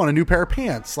I want a new pair of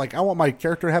pants, like I want my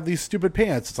character to have these stupid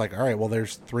pants. It's like, all right, well,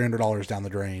 there's $300 down the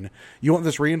drain. You want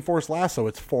this reinforced lasso?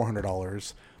 It's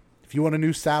 $400. If you want a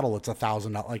new saddle, it's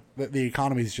 $1,000. Like the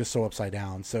economy is just so upside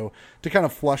down. So to kind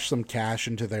of flush some cash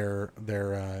into their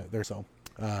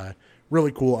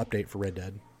really cool update for Red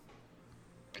Dead.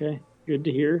 Okay, good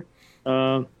to hear.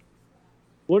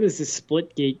 What is this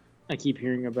Splitgate I keep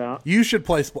hearing about? You should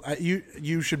play.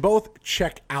 You should both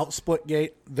check out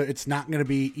Splitgate. It's not going to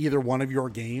be either one of your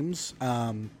games,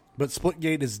 but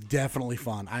Splitgate is definitely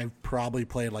fun. I've probably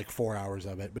played like 4 hours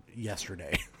of it, but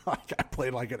yesterday I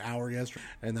played like an hour yesterday,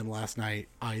 and then last night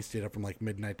I stayed up from like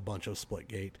midnight. A bunch of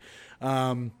Splitgate.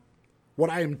 What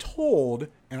I am told,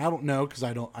 and I don't know because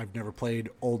I've never played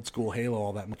old school Halo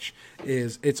all that much,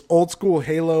 is it's old school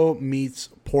Halo meets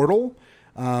Portal.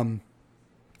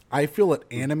 I feel it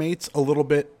animates a little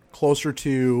bit closer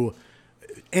to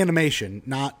animation,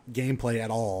 not gameplay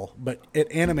at all, but it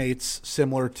animates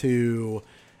similar to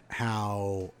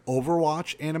how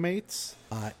Overwatch animates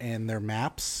and their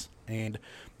maps. And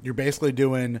you're basically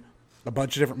doing a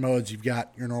bunch of different modes. You've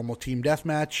got your normal team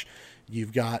deathmatch.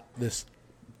 You've got this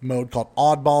mode called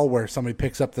Oddball where somebody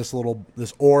picks up this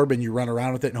orb and you run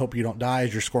around with it and hope you don't die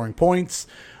as you're scoring points.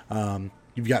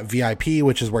 You've got VIP,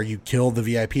 which is where you kill the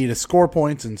VIP to score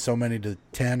points, and so many to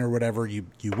 10 or whatever you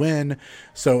win.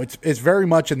 So it's very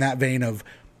much in that vein of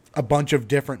a bunch of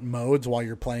different modes while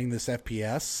you're playing this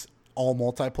FPS, all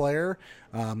multiplayer,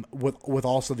 with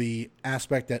also the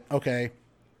aspect that, okay,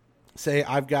 say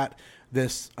I've got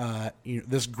this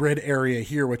this grid area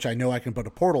here, which I know I can put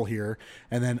a portal here,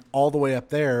 and then all the way up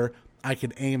there I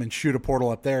can aim and shoot a portal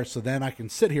up there, so then I can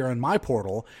sit here on my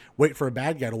portal, wait for a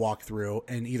bad guy to walk through,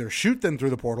 and either shoot them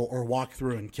through the portal or walk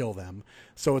through and kill them.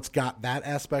 So it's got that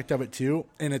aspect of it too,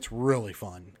 and it's really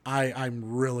fun.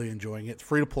 I'm really enjoying it. It's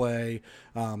free to play.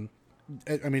 I mean,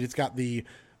 it's got the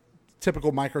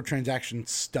typical microtransaction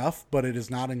stuff, but it is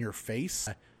not in your face,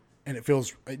 and it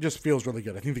just feels really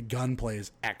good. I think the gunplay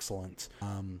is excellent.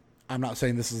 I'm not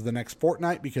saying this is the next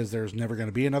Fortnite because there's never going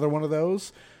to be another one of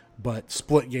those, but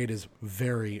Splitgate is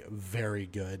very, very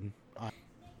good.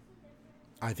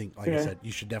 I think, like I said,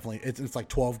 you should definitely. It's like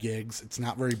 12 gigs. It's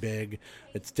not very big.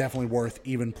 It's definitely worth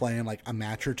even playing like a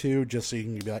match or two, just so you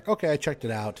can be like, okay, I checked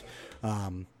it out.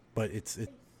 But it's.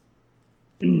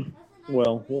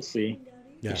 Well, we'll see.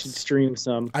 Yes. You should stream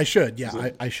some. I should.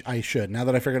 Yeah, I should. Now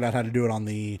that I figured out how to do it on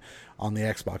the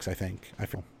Xbox, I think I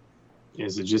feel.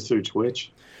 Is it just through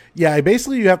Twitch? Yeah,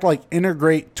 basically you have to like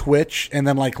integrate Twitch and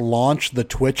then like launch the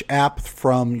Twitch app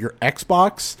from your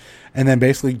Xbox and then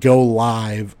basically go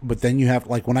live. But then you have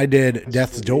like when I did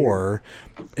Death's Door,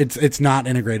 it's not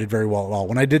integrated very well at all.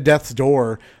 When I did Death's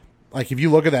Door, like if you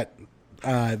look at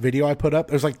that video I put up,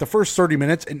 there's like the first 30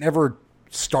 minutes, it never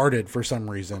started for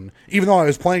some reason. Even though I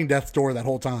was playing Death's Door that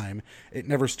whole time, it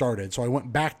never started. So I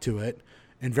went back to it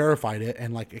and verified it,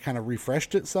 and like it kind of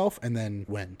refreshed itself and then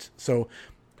went. So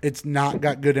it's not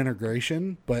got good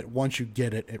integration, but once you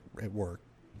get it, it worked.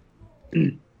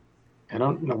 I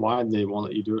don't know why they won't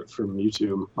let you do it from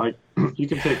YouTube. Like you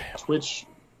can pick Twitch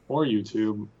or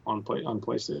YouTube on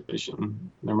PlayStation.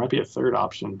 There might be a third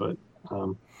option, but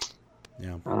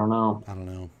yeah, I don't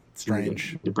know.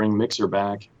 Strange. You bring Mixer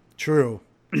back. True.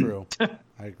 I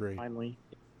agree. Finally,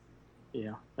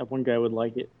 yeah, that one guy would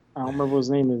like it. I don't remember what his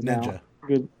name is Ninja. now.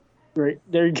 Good, great.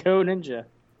 There you go, Ninja.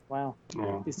 Wow,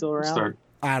 Yeah. he's still around. Start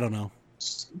I don't know.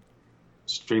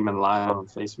 streaming live on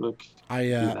Facebook.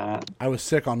 I was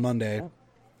sick on Monday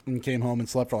and came home and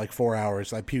slept for like 4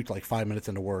 hours. I puked like 5 minutes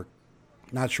into work.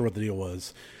 Not sure what the deal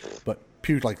was, but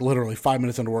puked like literally 5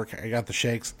 minutes into work. I got the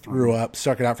shakes, threw up,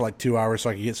 stuck it out for like 2 hours so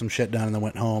I could get some shit done, and then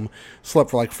went home,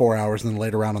 slept for like 4 hours, and then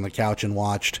laid around on the couch and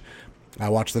watched I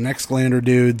watched the Nextlander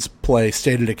dudes play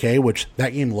State of Decay, which that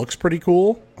game looks pretty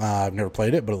cool. I've never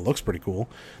played it, but it looks pretty cool.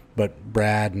 But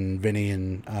Brad and Vinny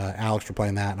and Alex were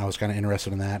playing that, and I was kind of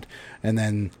interested in that. And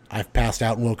then I passed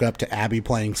out and woke up to Abby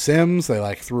playing Sims. They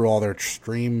like threw all their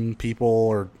stream people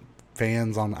or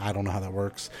fans on. I don't know how that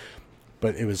works,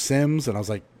 but it was Sims, and I was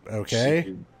like,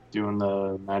 okay. Doing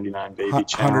the 99 baby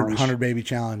challenge. 100 baby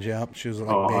challenge, yep. She was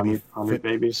like 100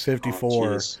 babies?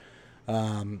 54.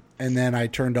 And then I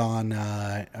turned on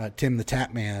Tim the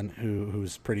Tap Man,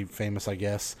 who's pretty famous, I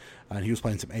guess. And he was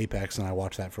playing some Apex, and I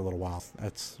watched that for a little while.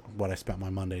 That's what I spent my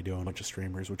Monday doing, a bunch of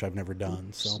streamers, which I've never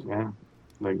done. So yeah,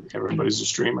 like everybody's a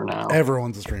streamer now.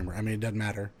 Everyone's a streamer. I mean, it doesn't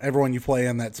matter. Everyone you play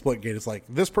on that Splitgate is like,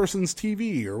 this person's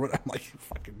TV, or what? I'm like,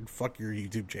 fuck your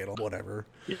YouTube channel, whatever.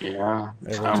 Yeah,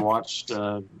 I watched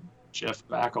Jeff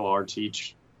Bakalar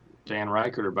teach Dan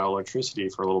Reichert about electricity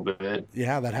for a little bit.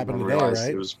 Yeah, that happened today,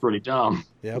 right? It was pretty dumb.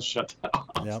 Yep. Shut that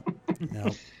off. Yep.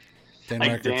 Dan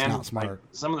like Reichert's not smart. Like,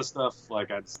 some of the stuff,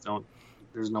 like, I just don't.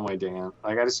 There's no way Dan.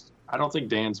 Like, I don't think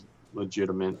Dan's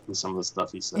legitimate in some of the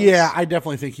stuff he says. Yeah, I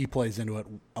definitely think he plays into it.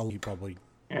 He probably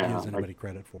gives anybody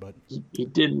credit for, but he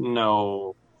didn't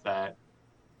know that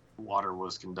water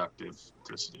was conductive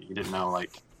electricity. He didn't know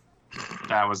like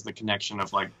that was the connection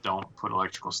of like don't put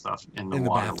electrical stuff in the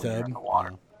water bathtub. when you're in the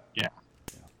water. Yeah.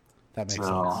 That makes sense.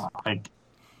 Like,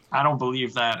 I don't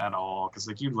believe that at all because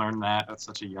like you learn that at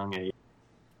such a young age.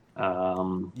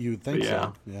 You would think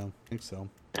so? Yeah, I think so.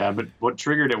 Yeah, but what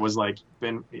triggered it was like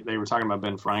they were talking about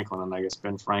Ben Franklin, and I guess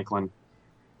Ben Franklin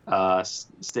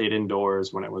stayed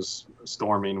indoors when it was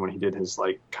storming when he did his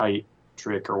like kite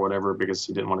trick or whatever because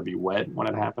he didn't want to be wet when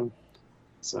it happened.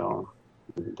 So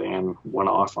Dan went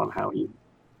off on how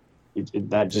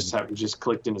that just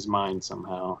clicked in his mind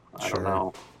somehow. I don't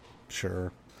know.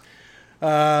 Sure.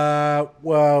 Well,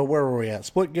 where were we at?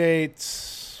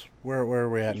 Splitgate. Where are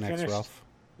we at next, Ralph?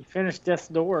 You finished Death's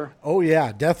Door. Oh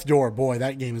yeah, Death's Door. Boy,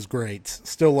 that game is great.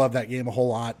 Still love that game a whole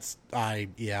lot. That's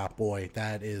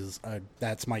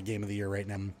my game of the year right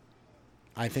now.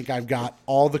 I think I've got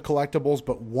all the collectibles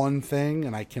but one thing,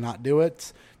 and I cannot do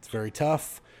it. It's very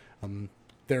tough.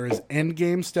 There is end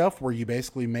game stuff where you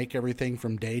basically make everything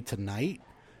from day to night,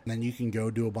 and then you can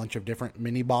go do a bunch of different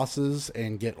mini bosses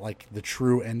and get like the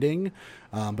true ending.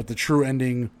 But the true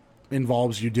ending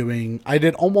involves you doing. I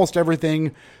did almost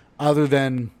everything. Other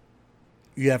than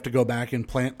you have to go back and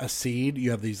plant a seed.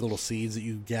 You have these little seeds that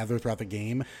you gather throughout the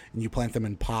game, and you plant them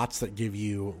in pots that give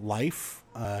you life.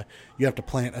 You have to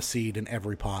plant a seed in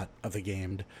every pot of the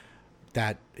game.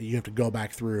 That you have to go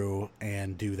back through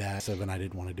and do that. So then I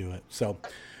didn't want to do it. So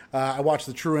I watched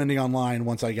the true ending online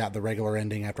once I got the regular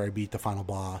ending after I beat the final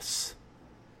boss.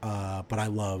 But I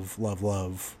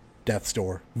love Death's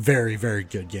Door. Very, very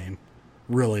good game.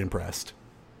 Really impressed.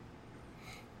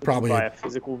 Probably buy a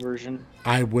physical version.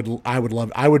 I would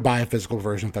buy a physical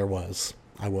version if there was.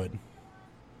 I would.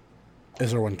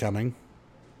 Is there one coming?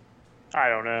 I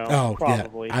don't know. Oh,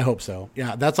 probably. Yeah, I hope so.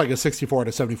 Yeah, that's like a 64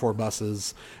 to 74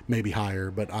 buses, maybe higher,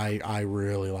 but I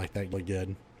really like that. Really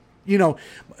good. You know,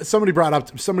 somebody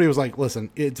was like,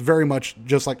 listen, it's very much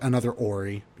just like another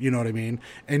Ori. You know what I mean?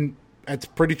 And that's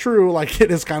pretty true. Like, it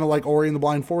is kind of like Ori and the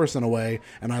Blind Forest in a way.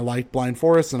 And I like Blind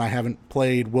Forest, and I haven't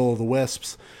played Will of the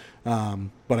Wisps.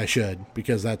 But I should,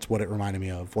 because that's what it reminded me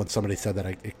of. When somebody said that,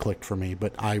 it clicked for me.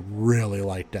 But I really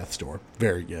like Death's Door.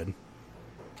 Very good.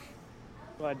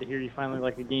 Glad to hear you finally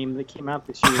like a game that came out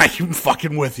this year. I'm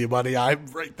fucking with you, buddy. I'm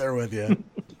right there with you.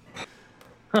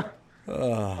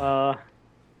 Yeah,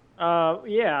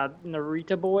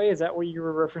 Narita Boy. Is that what you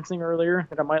were referencing earlier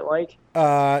that I might like?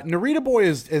 Narita Boy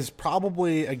is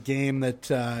probably a game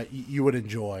that you would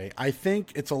enjoy. I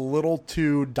think it's a little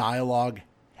too dialogue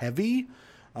heavy.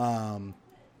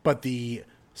 But the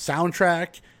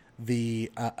soundtrack,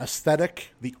 the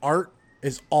aesthetic, the art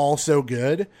is all so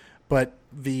good, but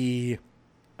the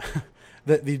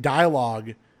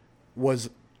dialogue was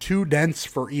too dense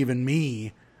for even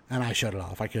me, and I shut it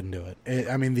off. I couldn't do it.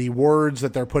 I mean, the words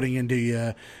that they're putting into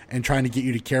you and trying to get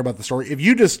you to care about the story. If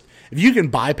you can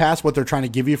bypass what they're trying to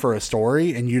give you for a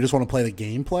story and you just want to play the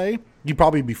gameplay, you'd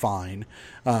probably be fine.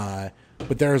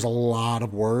 But there's a lot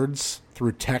of words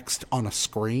through text on a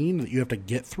screen that you have to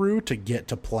get through to get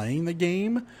to playing the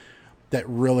game. That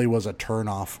really was a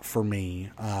turnoff for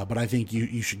me. But I think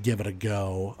you should give it a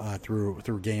go through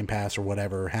Game Pass or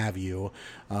whatever have you.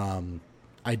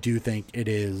 I do think it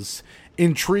is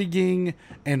intriguing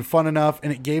and fun enough,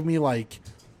 and it gave me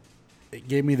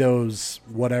those,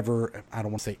 whatever, I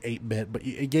don't want to say 8-bit, but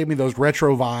it gave me those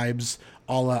retro vibes,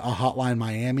 a Hotline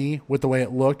Miami with the way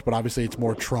it looked, but obviously it's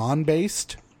more Tron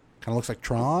based. Kind of looks like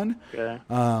Tron. Yeah.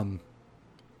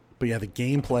 But yeah, the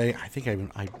gameplay.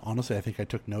 I honestly think I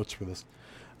took notes for this.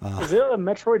 Is it a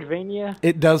Metroidvania?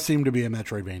 It does seem to be a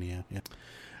Metroidvania.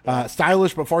 Yeah.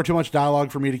 Stylish, but far too much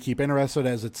dialogue for me to keep interested,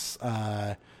 as it's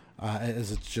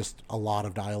just a lot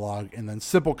of dialogue, and then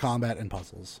simple combat and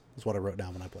puzzles is what I wrote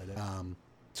down when I played it.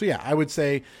 So yeah, I would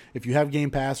say if you have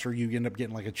Game Pass or you end up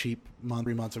getting like a cheap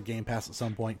 3 months of Game Pass at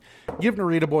some point, give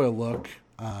Narita Boy a look.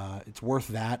 It's worth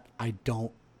that. I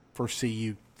don't foresee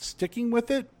you sticking with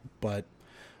it, but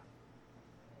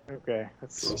okay, I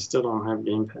still don't have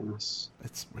Game Pass.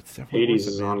 It's definitely Hades worth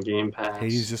it, is man. on Game Pass.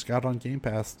 Hades just got on Game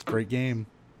Pass. It's a great game.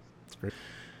 It's great.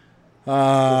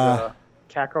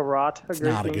 Kakarot. It's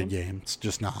not a good game. It's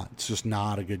just not. It's just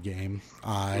not a good game.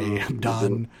 I am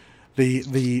done.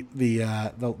 The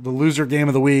loser game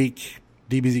of the week,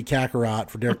 DBZ Kakarot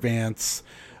for Derrick Vance.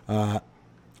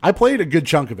 I played a good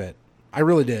chunk of it. I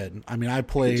really did. I mean, I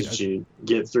played. Did you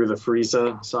get through the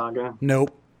Frieza saga?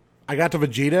 Nope. I got to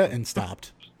Vegeta and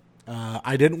stopped.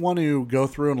 I didn't want to go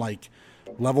through and like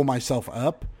level myself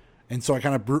up, and so I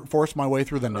kind of brute forced my way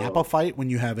through the Nappa fight when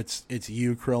you have it's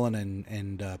you, Krillin,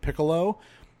 and Piccolo.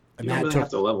 And You don't have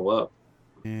to level up.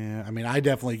 Yeah, I mean, I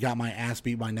definitely got my ass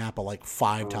beat by Nappa like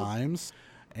 5 times,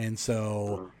 and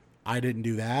so I didn't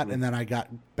do that. And then I got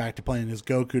back to playing as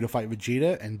Goku to fight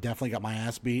Vegeta, and definitely got my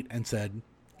ass beat, and said,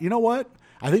 you know what?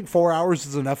 I think 4 hours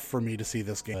is enough for me to see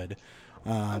this good.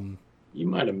 You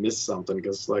might have missed something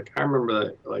because, like, I remember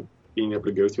that, like, being able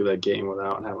to go through that game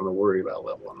without having to worry about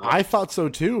leveling up. I thought so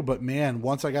too, but man,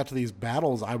 once I got to these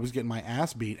battles, I was getting my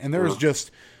ass beat, and there was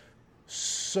just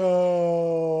so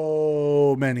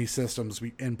many systems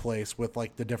in place with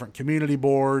like the different community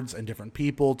boards and different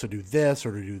people to do this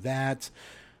or to do that.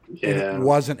 Yeah, and it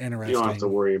wasn't interesting. You don't have to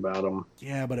worry about them.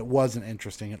 Yeah, but it wasn't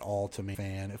interesting at all to me.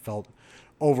 It felt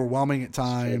overwhelming at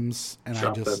times, and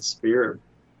Drop I just that spirit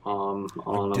on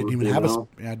I didn't them,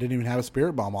 even have a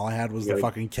spirit bomb. All I had was the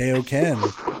fucking KO Ken.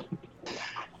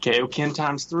 KO Ken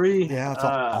times 3. Yeah, that's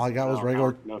all I got was regular.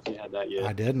 I don't know if you had that yet.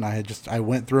 I did, and I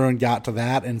went through and got to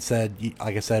that and said,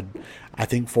 like I said, I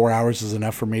think 4 hours is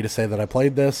enough for me to say that I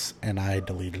played this, and I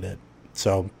deleted it.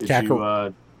 So, Did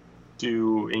you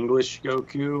do English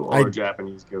Goku or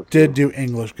Japanese Goku? Did do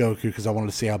English Goku because I wanted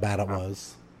to see how bad it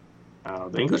was.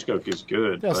 The English Goku's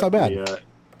good. Yeah, it's not bad. The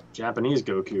Japanese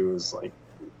Goku is like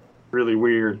really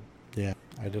weird. Yeah,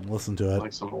 I didn't listen to it.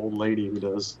 Like some old lady who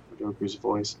does Goku's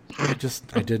voice. I just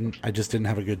didn't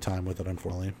have a good time with it,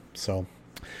 unfortunately. So,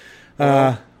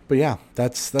 but yeah,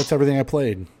 that's everything I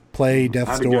played. Play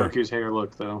Death's Door. How did Goku's hair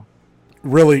look though?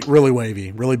 Really, really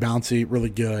wavy, really bouncy, really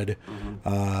good.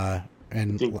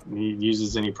 And you think he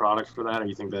uses any product for that, or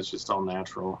you think that's just all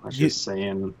natural? That's just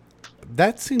saying.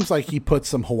 That seems like he put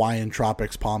some Hawaiian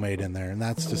Tropics pomade in there, and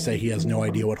that's to say he has no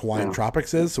idea what Hawaiian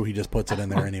Tropics is, so he just puts it in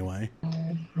there anyway.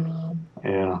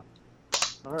 Yeah.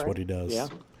 That's what he does. Yeah.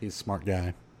 He's a smart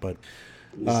guy, but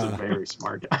he's a very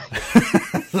smart guy.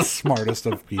 The smartest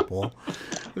of people.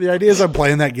 The idea is I'm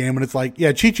playing that game and it's like,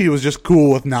 yeah, Chi-Chi was just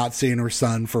cool with not seeing her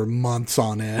son for months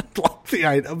on end.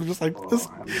 I'm just like,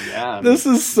 this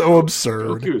is so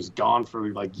absurd. Goku's gone for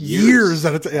like years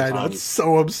at a time. Yeah, I know, it's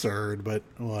so absurd, but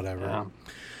whatever.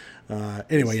 Yeah.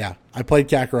 Anyway, yeah, I played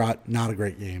Kakarot. Not a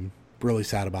great game. Really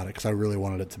sad about it because I really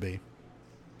wanted it to be.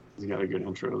 He's got a good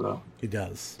intro though. He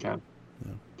does.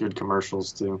 Good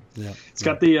commercials too. Yeah, it's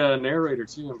got the narrator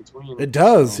too in between. It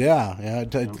does, yeah.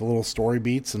 The little story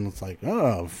beats, and it's like,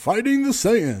 fighting the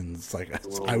Saiyans. It's like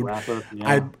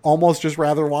I'd almost just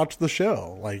rather watch the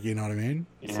show. Like, you know what I mean?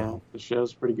 Yeah, so, the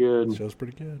show's pretty good.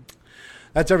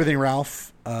 That's everything,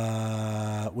 Ralph.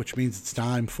 Which means it's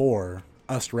time for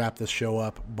us to wrap this show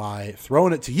up by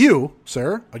throwing it to you,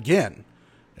 sir, again.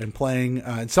 And playing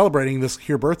and celebrating this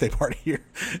here birthday party here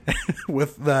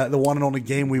with the one and only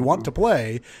game we want to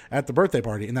play at the birthday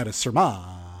party, and that is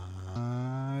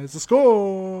Surmise the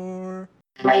Score.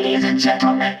 Ladies and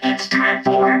gentlemen, it's time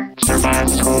for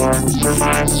Surmise Score,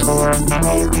 Surmise Score. I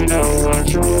hope you know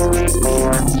what you're in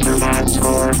for. Surmise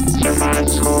Score,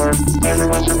 Surmise Score.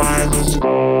 Everyone surmise the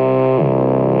score.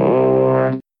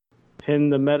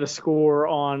 Pin the Metascore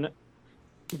on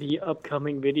the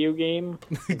upcoming video game.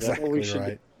 Exactly we should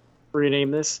right.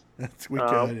 Rename this. We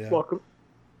could, yeah.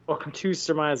 Welcome to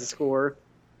Surmise the Score,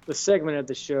 the segment of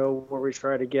the show where we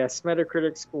try to guess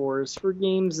Metacritic scores for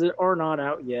games that are not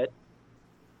out yet.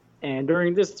 And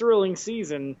during this thrilling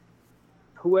season,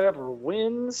 whoever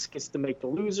wins gets to make the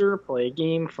loser play a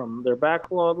game from their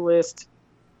backlog list,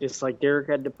 just like Derrick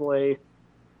had to play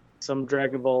some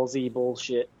Dragon Ball Z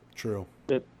bullshit. True.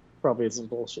 That probably isn't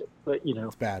bullshit, but you know.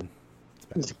 It's bad.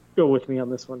 Just go with me on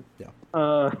this one. Yeah.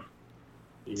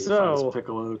 So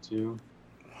Piccolo too.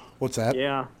 What's that?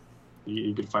 Yeah.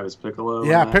 You could fight as Piccolo.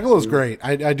 Yeah, in that, Piccolo's too. great.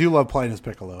 I do love playing as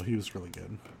Piccolo. He was really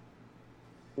good.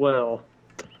 Well,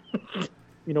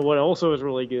 you know what also is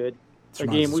really good? A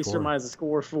Surmise game the we score. surmised the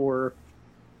score for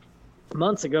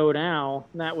months ago now.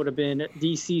 And that would have been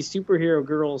DC Superhero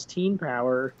Girls Teen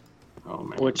Power, Oh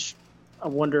man. which I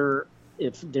wonder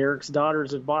if Derrick's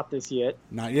daughters have bought this yet.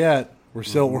 Not yet. We're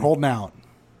holding out.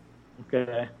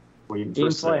 Okay. Waiting for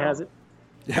Gamefly sale. has it.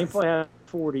 Yeah. Gamefly has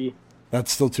 40.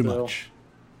 That's still too So- much.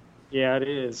 Yeah, it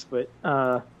is, but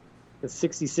it's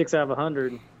 66 out of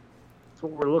 100. That's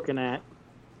what we're looking at.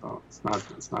 Oh,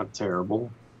 it's not terrible.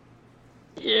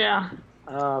 Yeah.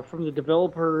 From the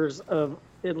developers of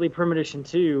Italy Premonition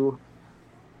 2.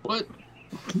 What?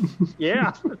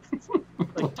 Yeah.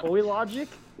 Like Toy Logic?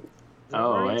 Is that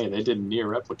Oh, right? hey, they did Near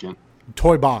Replicant.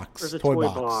 Toy box. Or is it Toy Toy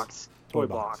box. Box? Toy Toy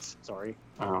box. Box. Sorry.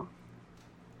 Oh,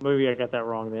 Maybe I got that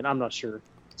wrong then. I'm not sure.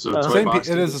 so Uh, Toy Same Box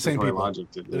it did is the this, same Toy people.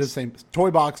 Logic did this. It is the same.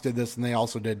 Toy box did this, and they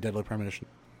also did Deadly Premonition.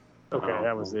 Okay, Oh,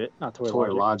 that was it. Not Toy,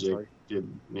 Toy Logic. Logic Sorry.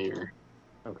 did Near.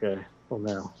 Okay. Well,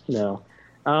 no.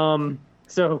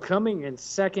 So coming in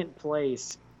second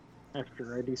place,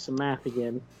 after I do some math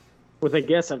again, with a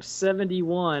guess of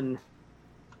 71,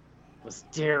 was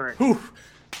Derrick. Whew.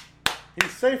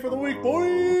 He's safe for the week,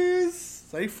 boys.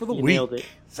 Safe for the You week. nailed it.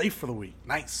 Safe for the week.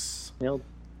 Nice.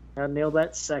 I nailed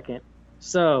that second.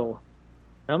 So,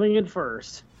 coming in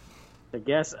first, the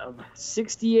guess of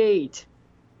 68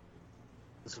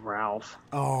 was Ralph.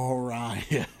 Oh,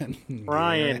 Ryan.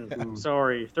 Ryan, Yeah. I'm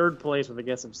sorry, third place with a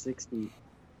guess of 60.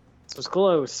 This was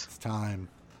close. It's time.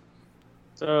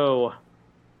 So,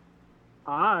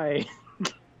 I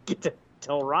get to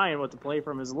tell Ryan what to play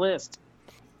from his list.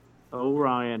 Oh,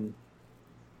 Ryan,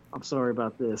 I'm sorry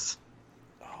about this.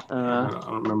 I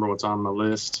don't remember what's on the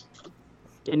list.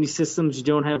 Any systems you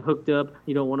don't have hooked up,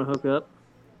 you don't want to hook up?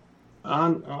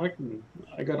 I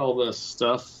got all the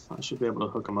stuff. I should be able to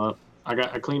hook them up. I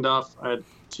cleaned off. I had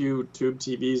 2 tube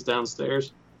TVs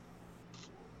downstairs.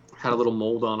 Had a little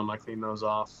mold on them. I cleaned those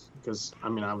off because I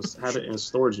had it in a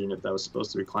storage unit that was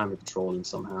supposed to be climate controlled, and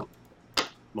somehow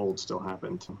mold still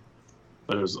happened.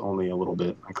 But it was only a little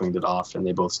bit. I cleaned it off, and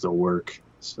they both still work.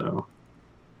 So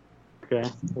Okay,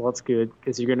 well that's good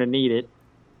because you're gonna need it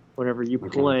whenever you Okay.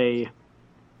 play.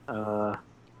 We're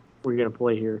gonna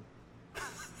play here.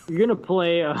 You're gonna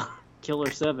play Killer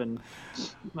 7.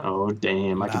 oh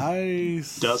damn, I could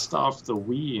Nice. dust off the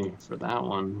Wii for that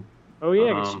one. Oh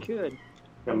yeah, I guess you Um, could.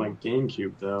 Got my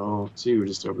GameCube though too,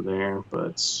 just over there.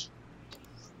 But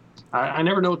I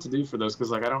never know what to do for those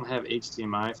because I don't have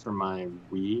HDMI for my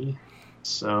Wii,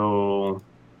 so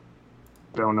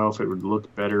I don't know if it would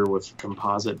look better with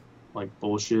composite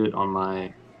bullshit on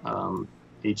my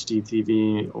HD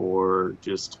TV or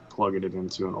just plugging it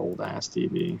into an old ass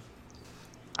TV.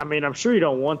 I mean, I'm sure you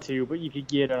don't want to, but you could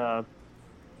get a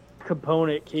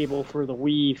component cable for the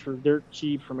Wii for dirt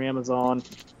cheap from Amazon.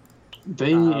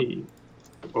 They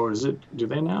or is it? Do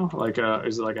they now?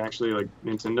 Is it actually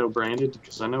Nintendo branded?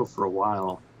 Because I know for a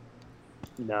while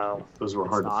No, those were It's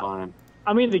hard not. to find.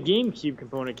 I mean the GameCube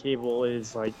component cable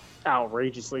is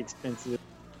outrageously expensive.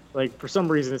 For some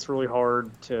reason, it's really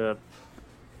hard to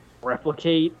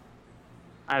replicate.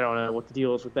 I don't know what the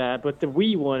deal is with that, but the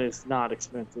Wii one is not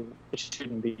expensive. It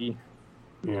shouldn't be,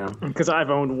 Yeah. because I've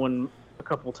owned one a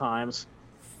couple times.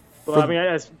 But For- I mean,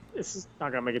 it's just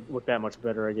not gonna make it look that much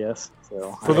better, I guess.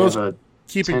 So For I those have a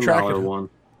keeping track $10 at one.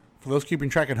 For those keeping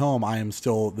track at home, I am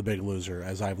still the big loser,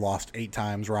 as I've lost 8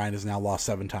 times. Ryan has now lost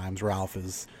 7 times. Ralph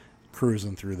is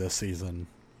cruising through this season,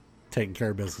 taking care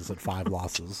of business at 5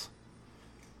 losses.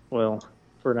 well,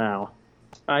 for now,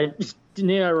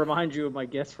 need I remind you of my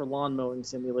guess for lawn mowing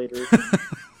simulator?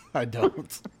 I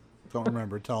don't. Don't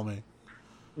remember. Tell me.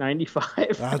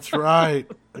 95. That's right.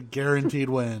 A guaranteed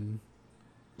win.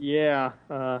 Yeah,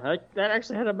 that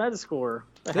actually had a Metascore.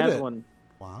 That Did has it? one,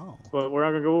 Wow. but we're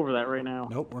not gonna go over that right now.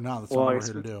 Nope, we're not. That's Well, not I what we're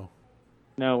guess here to do.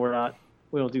 No, we're not.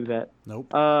 We don't do that. Nope.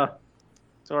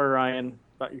 Sorry, Ryan,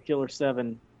 about your Killer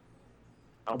 7.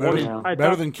 Better, Yeah.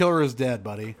 better than Killer is Dead,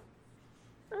 buddy.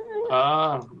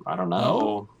 I don't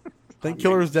know. Think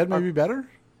Killer is Dead may be better?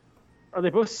 Are they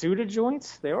both suited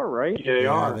joints? They are, right? Yeah, they Yeah,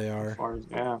 are. they are. As far as-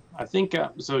 yeah, I think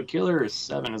so. Killer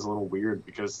 7 is a little weird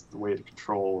because the way it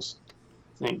controls.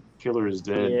 I think Killer is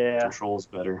Dead Yeah. controls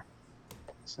better.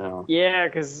 So Yeah,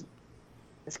 because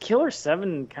is Killer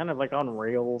 7 kind of on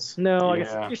rails? No, I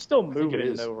guess Yeah, you're still I think it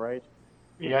moving is. though, right?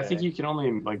 yeah, I think Okay. you can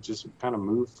only just kind of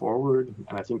move forward,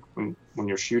 and I think when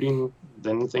you're shooting,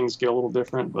 then things get a little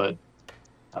different. But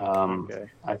Okay.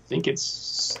 I think it's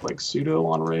pseudo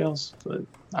on rails. But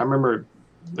I remember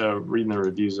reading the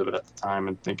reviews of it at the time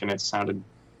and thinking it sounded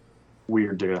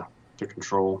weird to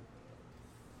control.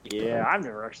 Yeah, I've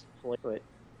never actually played, but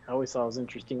I always thought it was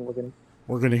interesting looking.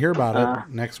 We're going to hear about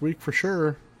it next week for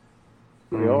sure.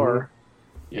 We are.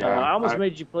 Yeah. I almost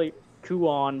made you play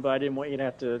Kuon, but I didn't want you to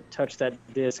have to touch that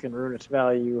disc and ruin its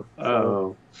value.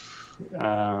 Oh.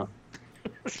 I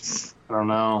don't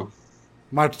know.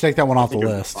 Might have to take that one off the think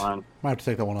it'll be list. fine. Might have to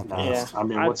take that one off the No, list. I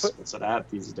mean, I'd what's put- it at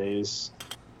these days?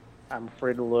 I'm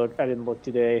afraid to look. I didn't look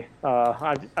today.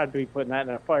 I'd be putting that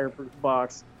in a fireproof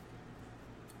box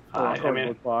or a I cardboard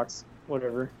mean, box,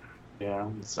 whatever. yeah.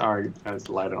 Sorry, I just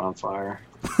light it on fire.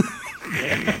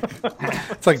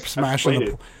 It's like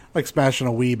smashing played smashing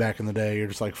a Wii back in the day. You're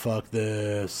just like, fuck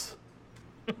this.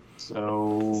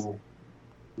 So,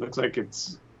 looks like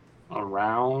it's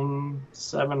around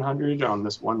 700 on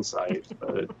this one site,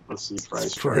 but let's see price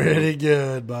It's chart. pretty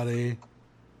good, buddy.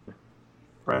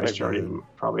 Price chart even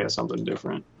probably has something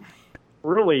different.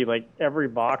 Really, like every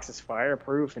box is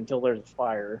fireproof until there's a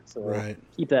fire. So Right.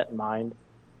 keep that in mind.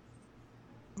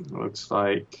 Looks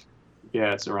like,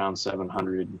 yeah, it's around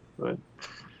 700, but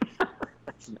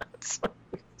That's nuts.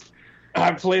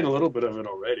 I've played a little bit of it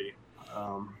already.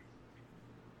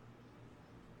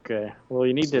 Okay. Well,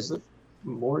 you need So is to. it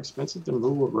more expensive than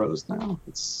Rule of Rose now?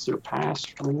 It's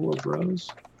surpassed Rule of Rose.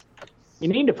 You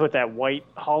need to put that white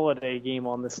holiday game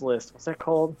on this list. What's that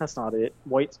called? That's not it.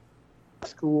 White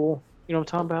School. You know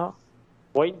what I'm talking about?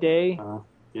 White Day.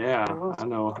 Yeah, I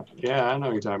know. Yeah, I know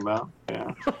what you're talking about.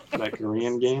 Yeah, that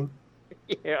Korean game.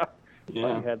 Yeah.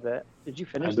 Yeah, You had that. Did you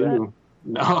I finish that? do.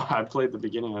 No, I played the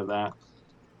beginning of that.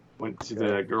 Went to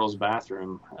the girls'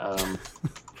 bathroom.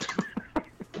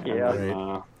 Yeah.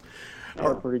 and, They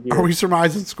were pretty good. Are we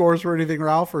surmising scores for anything,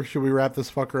 Ralph, or should we wrap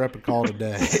this fucker up and call it a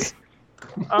day?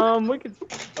 We could.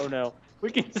 Oh no, we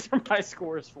can surmise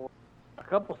scores for a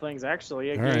couple things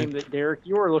actually. A All right. game that Derek,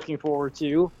 you are looking forward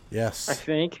to. I Yes,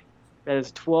 think that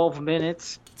is 12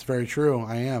 minutes. it's very true.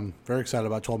 I am very excited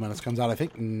about 12 Minutes. Comes out, I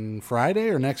think, Friday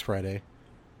or next Friday.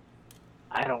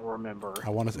 I don't remember. I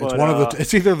want to. It's But, one of the.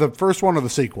 It's either the first one or the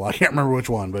sequel. I can't remember which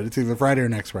one, but it's either Friday or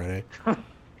next Friday.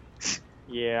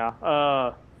 Yeah.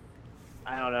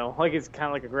 I don't know. Like it's kind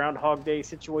of like a Groundhog Day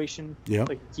situation. Yep.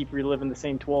 Like you keep reliving the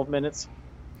same 12 minutes.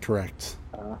 Correct.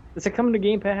 Is it coming to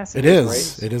Game Pass? It is.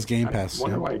 Right? It is Game I Pass.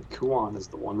 wonder Yep. why Kuon is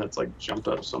the one that's like jumped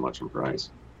up so much in price.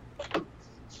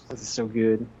 This is so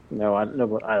good. No, I no,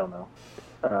 but I don't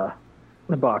know.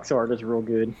 The box art is real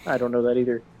good. I don't know that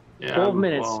either. Yeah, 12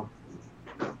 minutes. Well,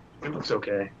 it looks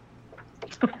okay.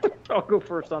 I'll go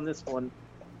first on this one.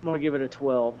 I'm gonna give it a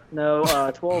 12.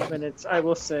 No, 12 minutes. I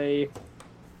will say,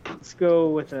 let's go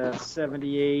with a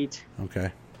 78,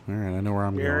 Okay. All right. I know where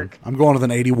I'm Derek. going. I'm going with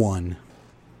an 81.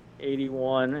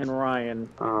 81, and Ryan.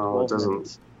 Oh, 12 it doesn't.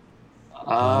 minutes.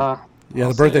 Yeah, I'll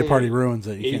the birthday say party ruins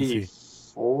it. You can't see.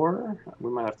 84.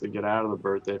 We might have to get out of the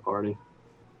birthday party.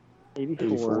 84.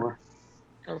 84.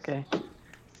 Okay.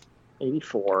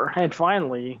 84. And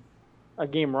finally, a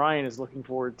game Ryan is looking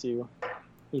forward to.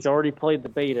 He's already played the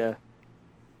beta.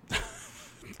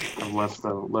 I've left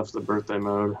the birthday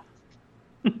mode.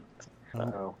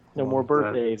 Uh-oh. No more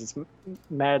birthdays. It's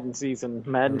Madden season.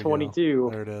 Madden There we go. 22.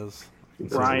 There it is. It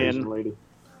says Ryan. Asian lady.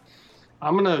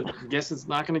 I'm gonna guess it's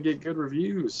not gonna get good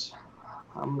reviews.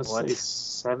 I'm gonna What? say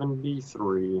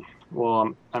 73.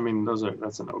 Well, I mean,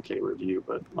 that's an okay review,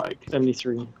 but like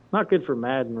 73. Not good for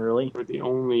Madden, really. we're the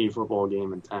only football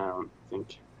game in town. I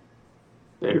think.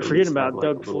 They You're at forgetting least about have, like,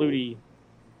 Doug a little- Flutie.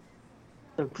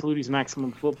 Doug Flutie's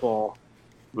Maximum Football.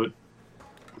 But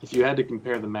if you had to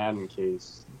compare the Madden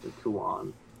case to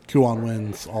Kuon, Kuon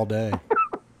wins all day.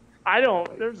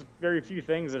 There's very few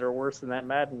things that are worse than that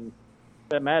Madden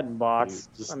box.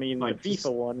 Just, I mean, like, the FIFA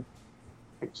just- one.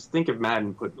 like, just think if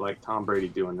Madden put like Tom Brady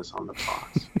doing this on the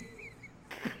box.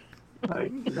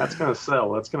 Like that's gonna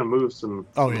sell. That's gonna move some.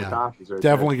 Oh, some yeah. copies right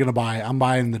Definitely gonna buy. I'm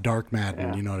buying the Dark Madden.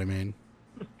 Yeah. You know what I mean?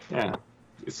 there. Yeah,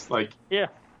 it's like Yeah.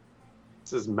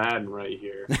 this is Madden right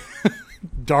here.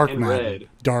 Dark In Madden. red.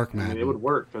 Dark I mean, Madden. it would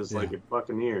work because like Yeah. it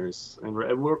Buccaneers and it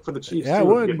would work for the Chiefs Yeah, it too.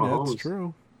 would. Get That's Mahomes.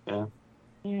 true. Yeah,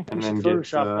 Yeah, And we then should get,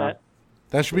 Photoshop that.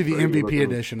 That should be the Brady MVP looking.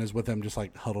 edition. Is with them just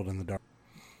like huddled in the dark.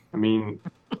 I mean,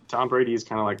 Tom Brady is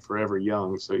kind of like forever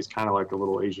young, so he's kind of like a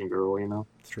little Asian girl, you know.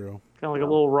 It's true. Kind of like a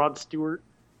little Rod Stewart.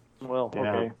 Well,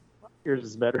 Yeah. okay. Yours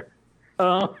is better.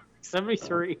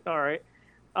 73. All right.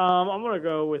 I'm going to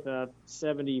go with a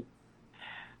 75.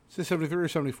 Is it 73 or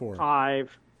 74?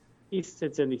 He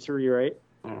said 73, right?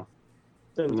 Yeah.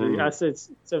 73. And then- I said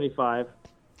 75.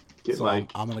 Get So like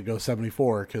I'm gonna go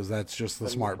 74 because that's just the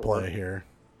smart 74. play here.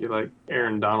 get like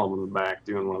Aaron Donald in the back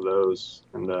doing one of those,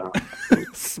 and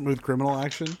Smooth criminal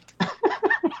action.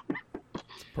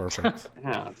 Perfect.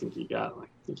 yeah, I think you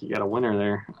got a winner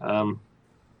there.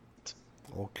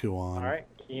 Well, Kuon. All right,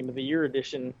 Game of the Year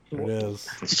edition. There it is.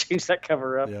 Change that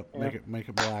cover up. Yep. Yeah. Make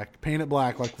it black. Paint it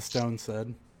black, like the Stone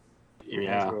said.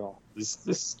 Yeah. Well.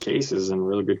 This case is in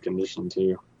really good condition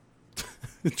too.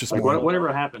 It's just Like more-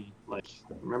 whatever happened? Like,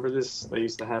 remember this? They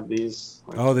used to have these.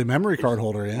 Like, Oh, the memory card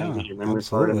holder. Yeah. Your memory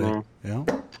card in there. Yeah.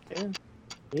 Yeah.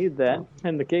 Need that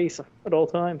in the case at all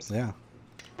times. Yeah.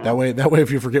 That way,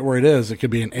 if you forget where it is, it could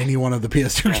be in any one of the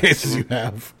PS2 cases you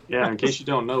have. Yeah, in case you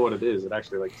don't know what it is, it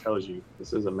actually like tells you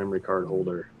this is a memory card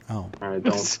holder. Oh. All right,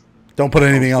 don't. Don't put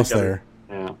anything else stick there.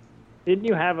 Yeah. Didn't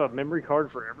you have a memory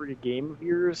card for every game of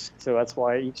yours? So that's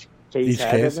why each case Each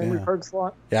had case, a memory yeah. card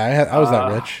slot. Yeah, I was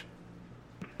that rich.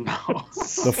 No.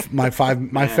 My 5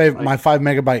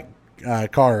 megabyte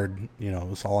card,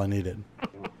 was all I needed.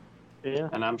 Yeah.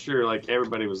 And I'm sure like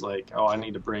everybody was like, "Oh, I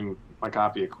need to bring my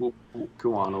copy of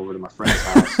Kuon over to my friend's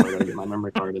house, so I gotta get my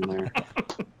memory card in there."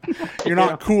 You're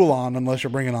not cool on unless you're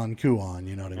bringing on Kuon.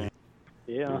 You know what I mean?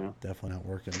 Yeah. Definitely not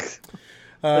working.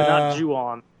 But not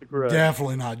Ju-on. The grudge.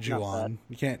 Definitely not Not Ju-on.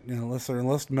 You can't,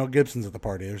 unless Mel Gibson's at the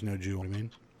party. There's no Ju-on. I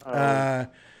mean. Oh.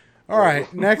 All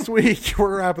right, next week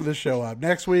we're wrapping the show up.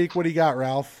 Next week, what do you got,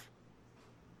 Ralph?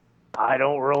 I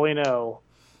don't really know.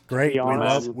 Great, be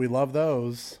honest. we love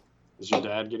those. Is your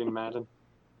dad getting Madden?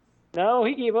 No,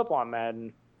 he gave up on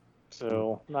Madden.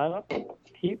 So,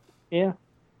 yeah.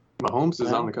 Mahomes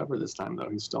is on the cover this time, though.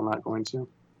 He's still not going to.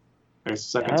 It's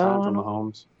the second time for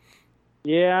Mahomes.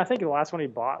 Yeah, I think the last one he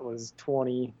bought was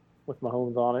 20 with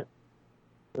Mahomes on it.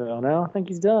 So, no, I think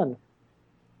he's done.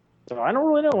 So, I don't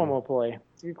really know what I'm going to play.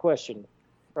 It's a good question.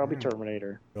 Probably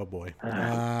Terminator. Oh boy,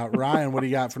 Ryan, what do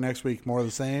you got for next week? More of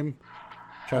the same?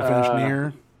 Try to finish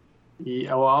near.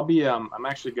 Yeah, well, I'll be. I'm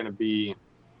actually going to be.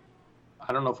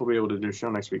 I don't know if we'll be able to do a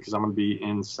show next week because I'm going to be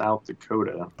in South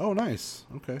Dakota. Oh, nice.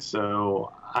 Okay.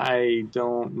 So I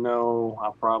don't know.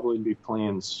 I'll probably be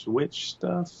playing Switch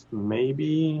stuff,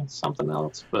 maybe something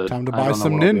else. But Time to I buy don't know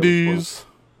some what I'll be able to Nindies.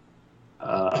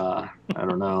 play. I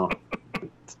don't know.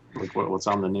 Like what's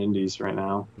on the Nindies right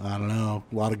now? I don't know.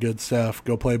 A lot of good stuff.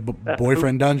 Go play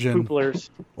Boyfriend Dungeon. Pooplers.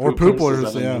 Or Is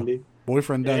Pooplers, that a yeah. Nindy?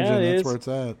 Boyfriend Yeah, Dungeon, it that's is. where it's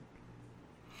at.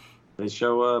 They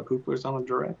show Pooplers on a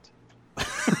direct.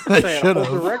 They Say a should whole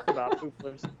have. direct about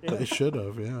Pooplers. Yeah. They should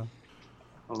have, yeah.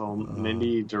 A little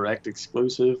Nindy direct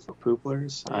exclusive for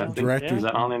Pooplers. I think, Director- is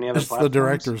that on any other It's the platforms?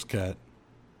 director's cut.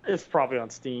 It's probably on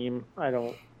Steam. I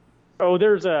don't. Oh,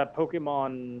 there's a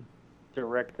Pokemon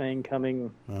Direct thing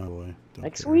coming Oh boy. Don't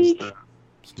next care. week. The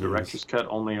director's cut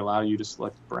only allow you to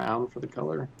select brown for the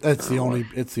color. That's the Or only.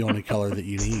 what? It's the only color that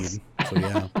you need. So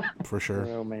yeah, for sure.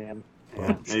 Oh man.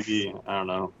 Yeah, maybe I don't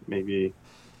know. Maybe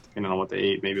depending on what they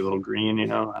ate, maybe a little green.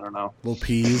 I don't know. Little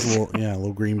peas, a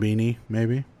little green beanie,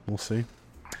 maybe. We'll see.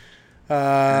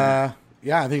 Yeah,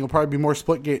 I think it'll probably be more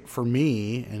Splitgate for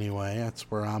me anyway. That's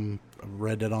where I'm.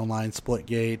 Red Dead Online,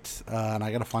 Splitgate, and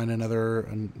I got to find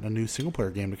a new single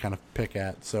player game to kind of pick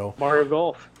at. So Mario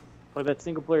Golf. Play that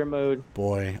single player mode.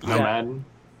 boy, No Madden.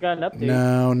 Got an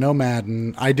update. no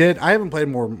Madden. I haven't played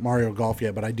more Mario Golf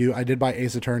yet, but I did buy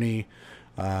Ace Attorney,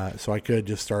 so I could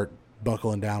just start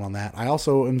buckling down on that. I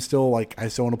also am still I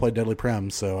still want to play Deadly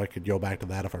Prem, so I could go back to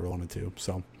that if I really wanted to.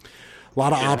 So a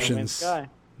lot of Yeah, No Man's options. Sky.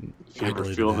 If you ever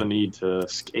deleted feel that. the need to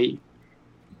skate,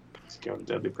 just go to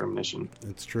Deadly Premonition.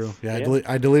 It's true. Yeah, Yeah.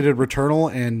 I deleted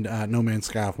Returnal and No Man's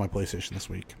Sky off my PlayStation this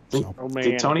week. So Oh man.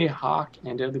 Did Tony Hawk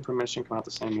and Deadly Premonition come out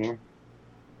the same year?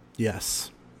 yes,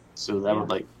 So that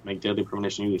would make Deadly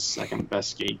Premonition the second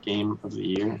best skate game of the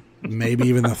year. maybe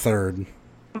even the third.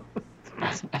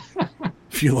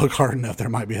 If you look hard enough, there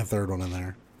might be a third one in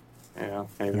there. Yeah,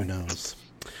 Who maybe. knows?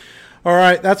 All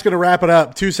right, that's going to wrap it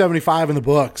up. 275 in the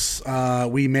books.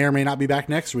 We may or may not be back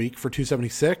next week for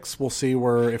 276. We'll see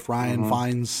if Ryan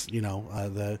finds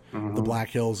the Black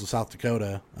Hills of South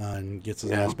Dakota and gets his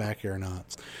ass back here or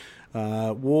not.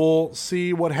 We'll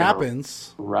see what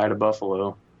happens. Ride a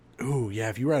buffalo. Ooh, yeah.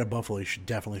 If you ride a buffalo, you should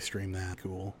definitely stream that.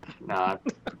 Cool. Nah,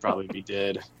 I'd probably be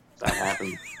dead if that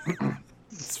happened.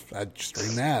 I'd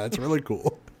stream that. That's really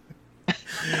cool.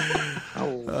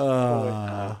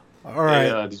 Oh, All right.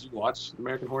 Hey, did you watch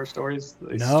American Horror Stories?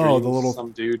 They No, streamed the little-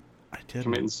 some dude I did.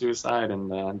 committing suicide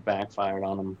and backfired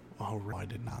on him. Oh, I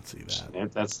did not see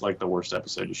that. That's like the worst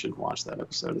episode. You shouldn't watch that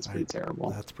episode. It's pretty terrible.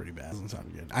 That's pretty bad. Doesn't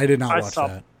sound good. I did not I watch saw-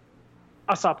 that.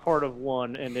 I saw part of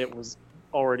one and it was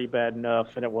already bad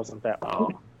enough, and it wasn't that. Oh.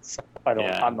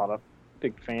 Yeah. I'm not a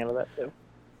big fan of that though.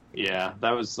 Yeah,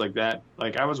 that was like that.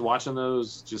 Like I was watching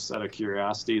those just out of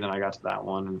curiosity. Then I got to that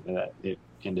one and it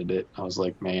ended it. I was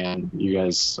like, man, you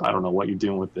guys, I don't know what you're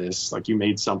doing with this. Like you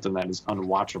made something that is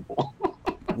unwatchable.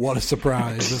 What a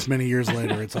surprise. This many years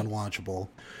later, it's unwatchable.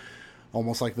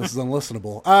 Almost like this is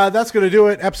unlistenable. That's going to do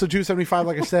it. Episode 275,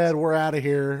 like I said, we're out of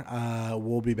here.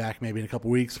 We'll be back maybe in a couple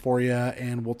weeks for you,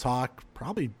 and we'll talk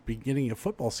probably beginning of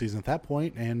football season at that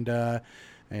point, and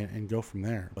go from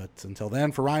there. But until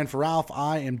then, for Ryan, for Ralph,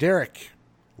 I am Derrick.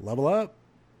 Level up.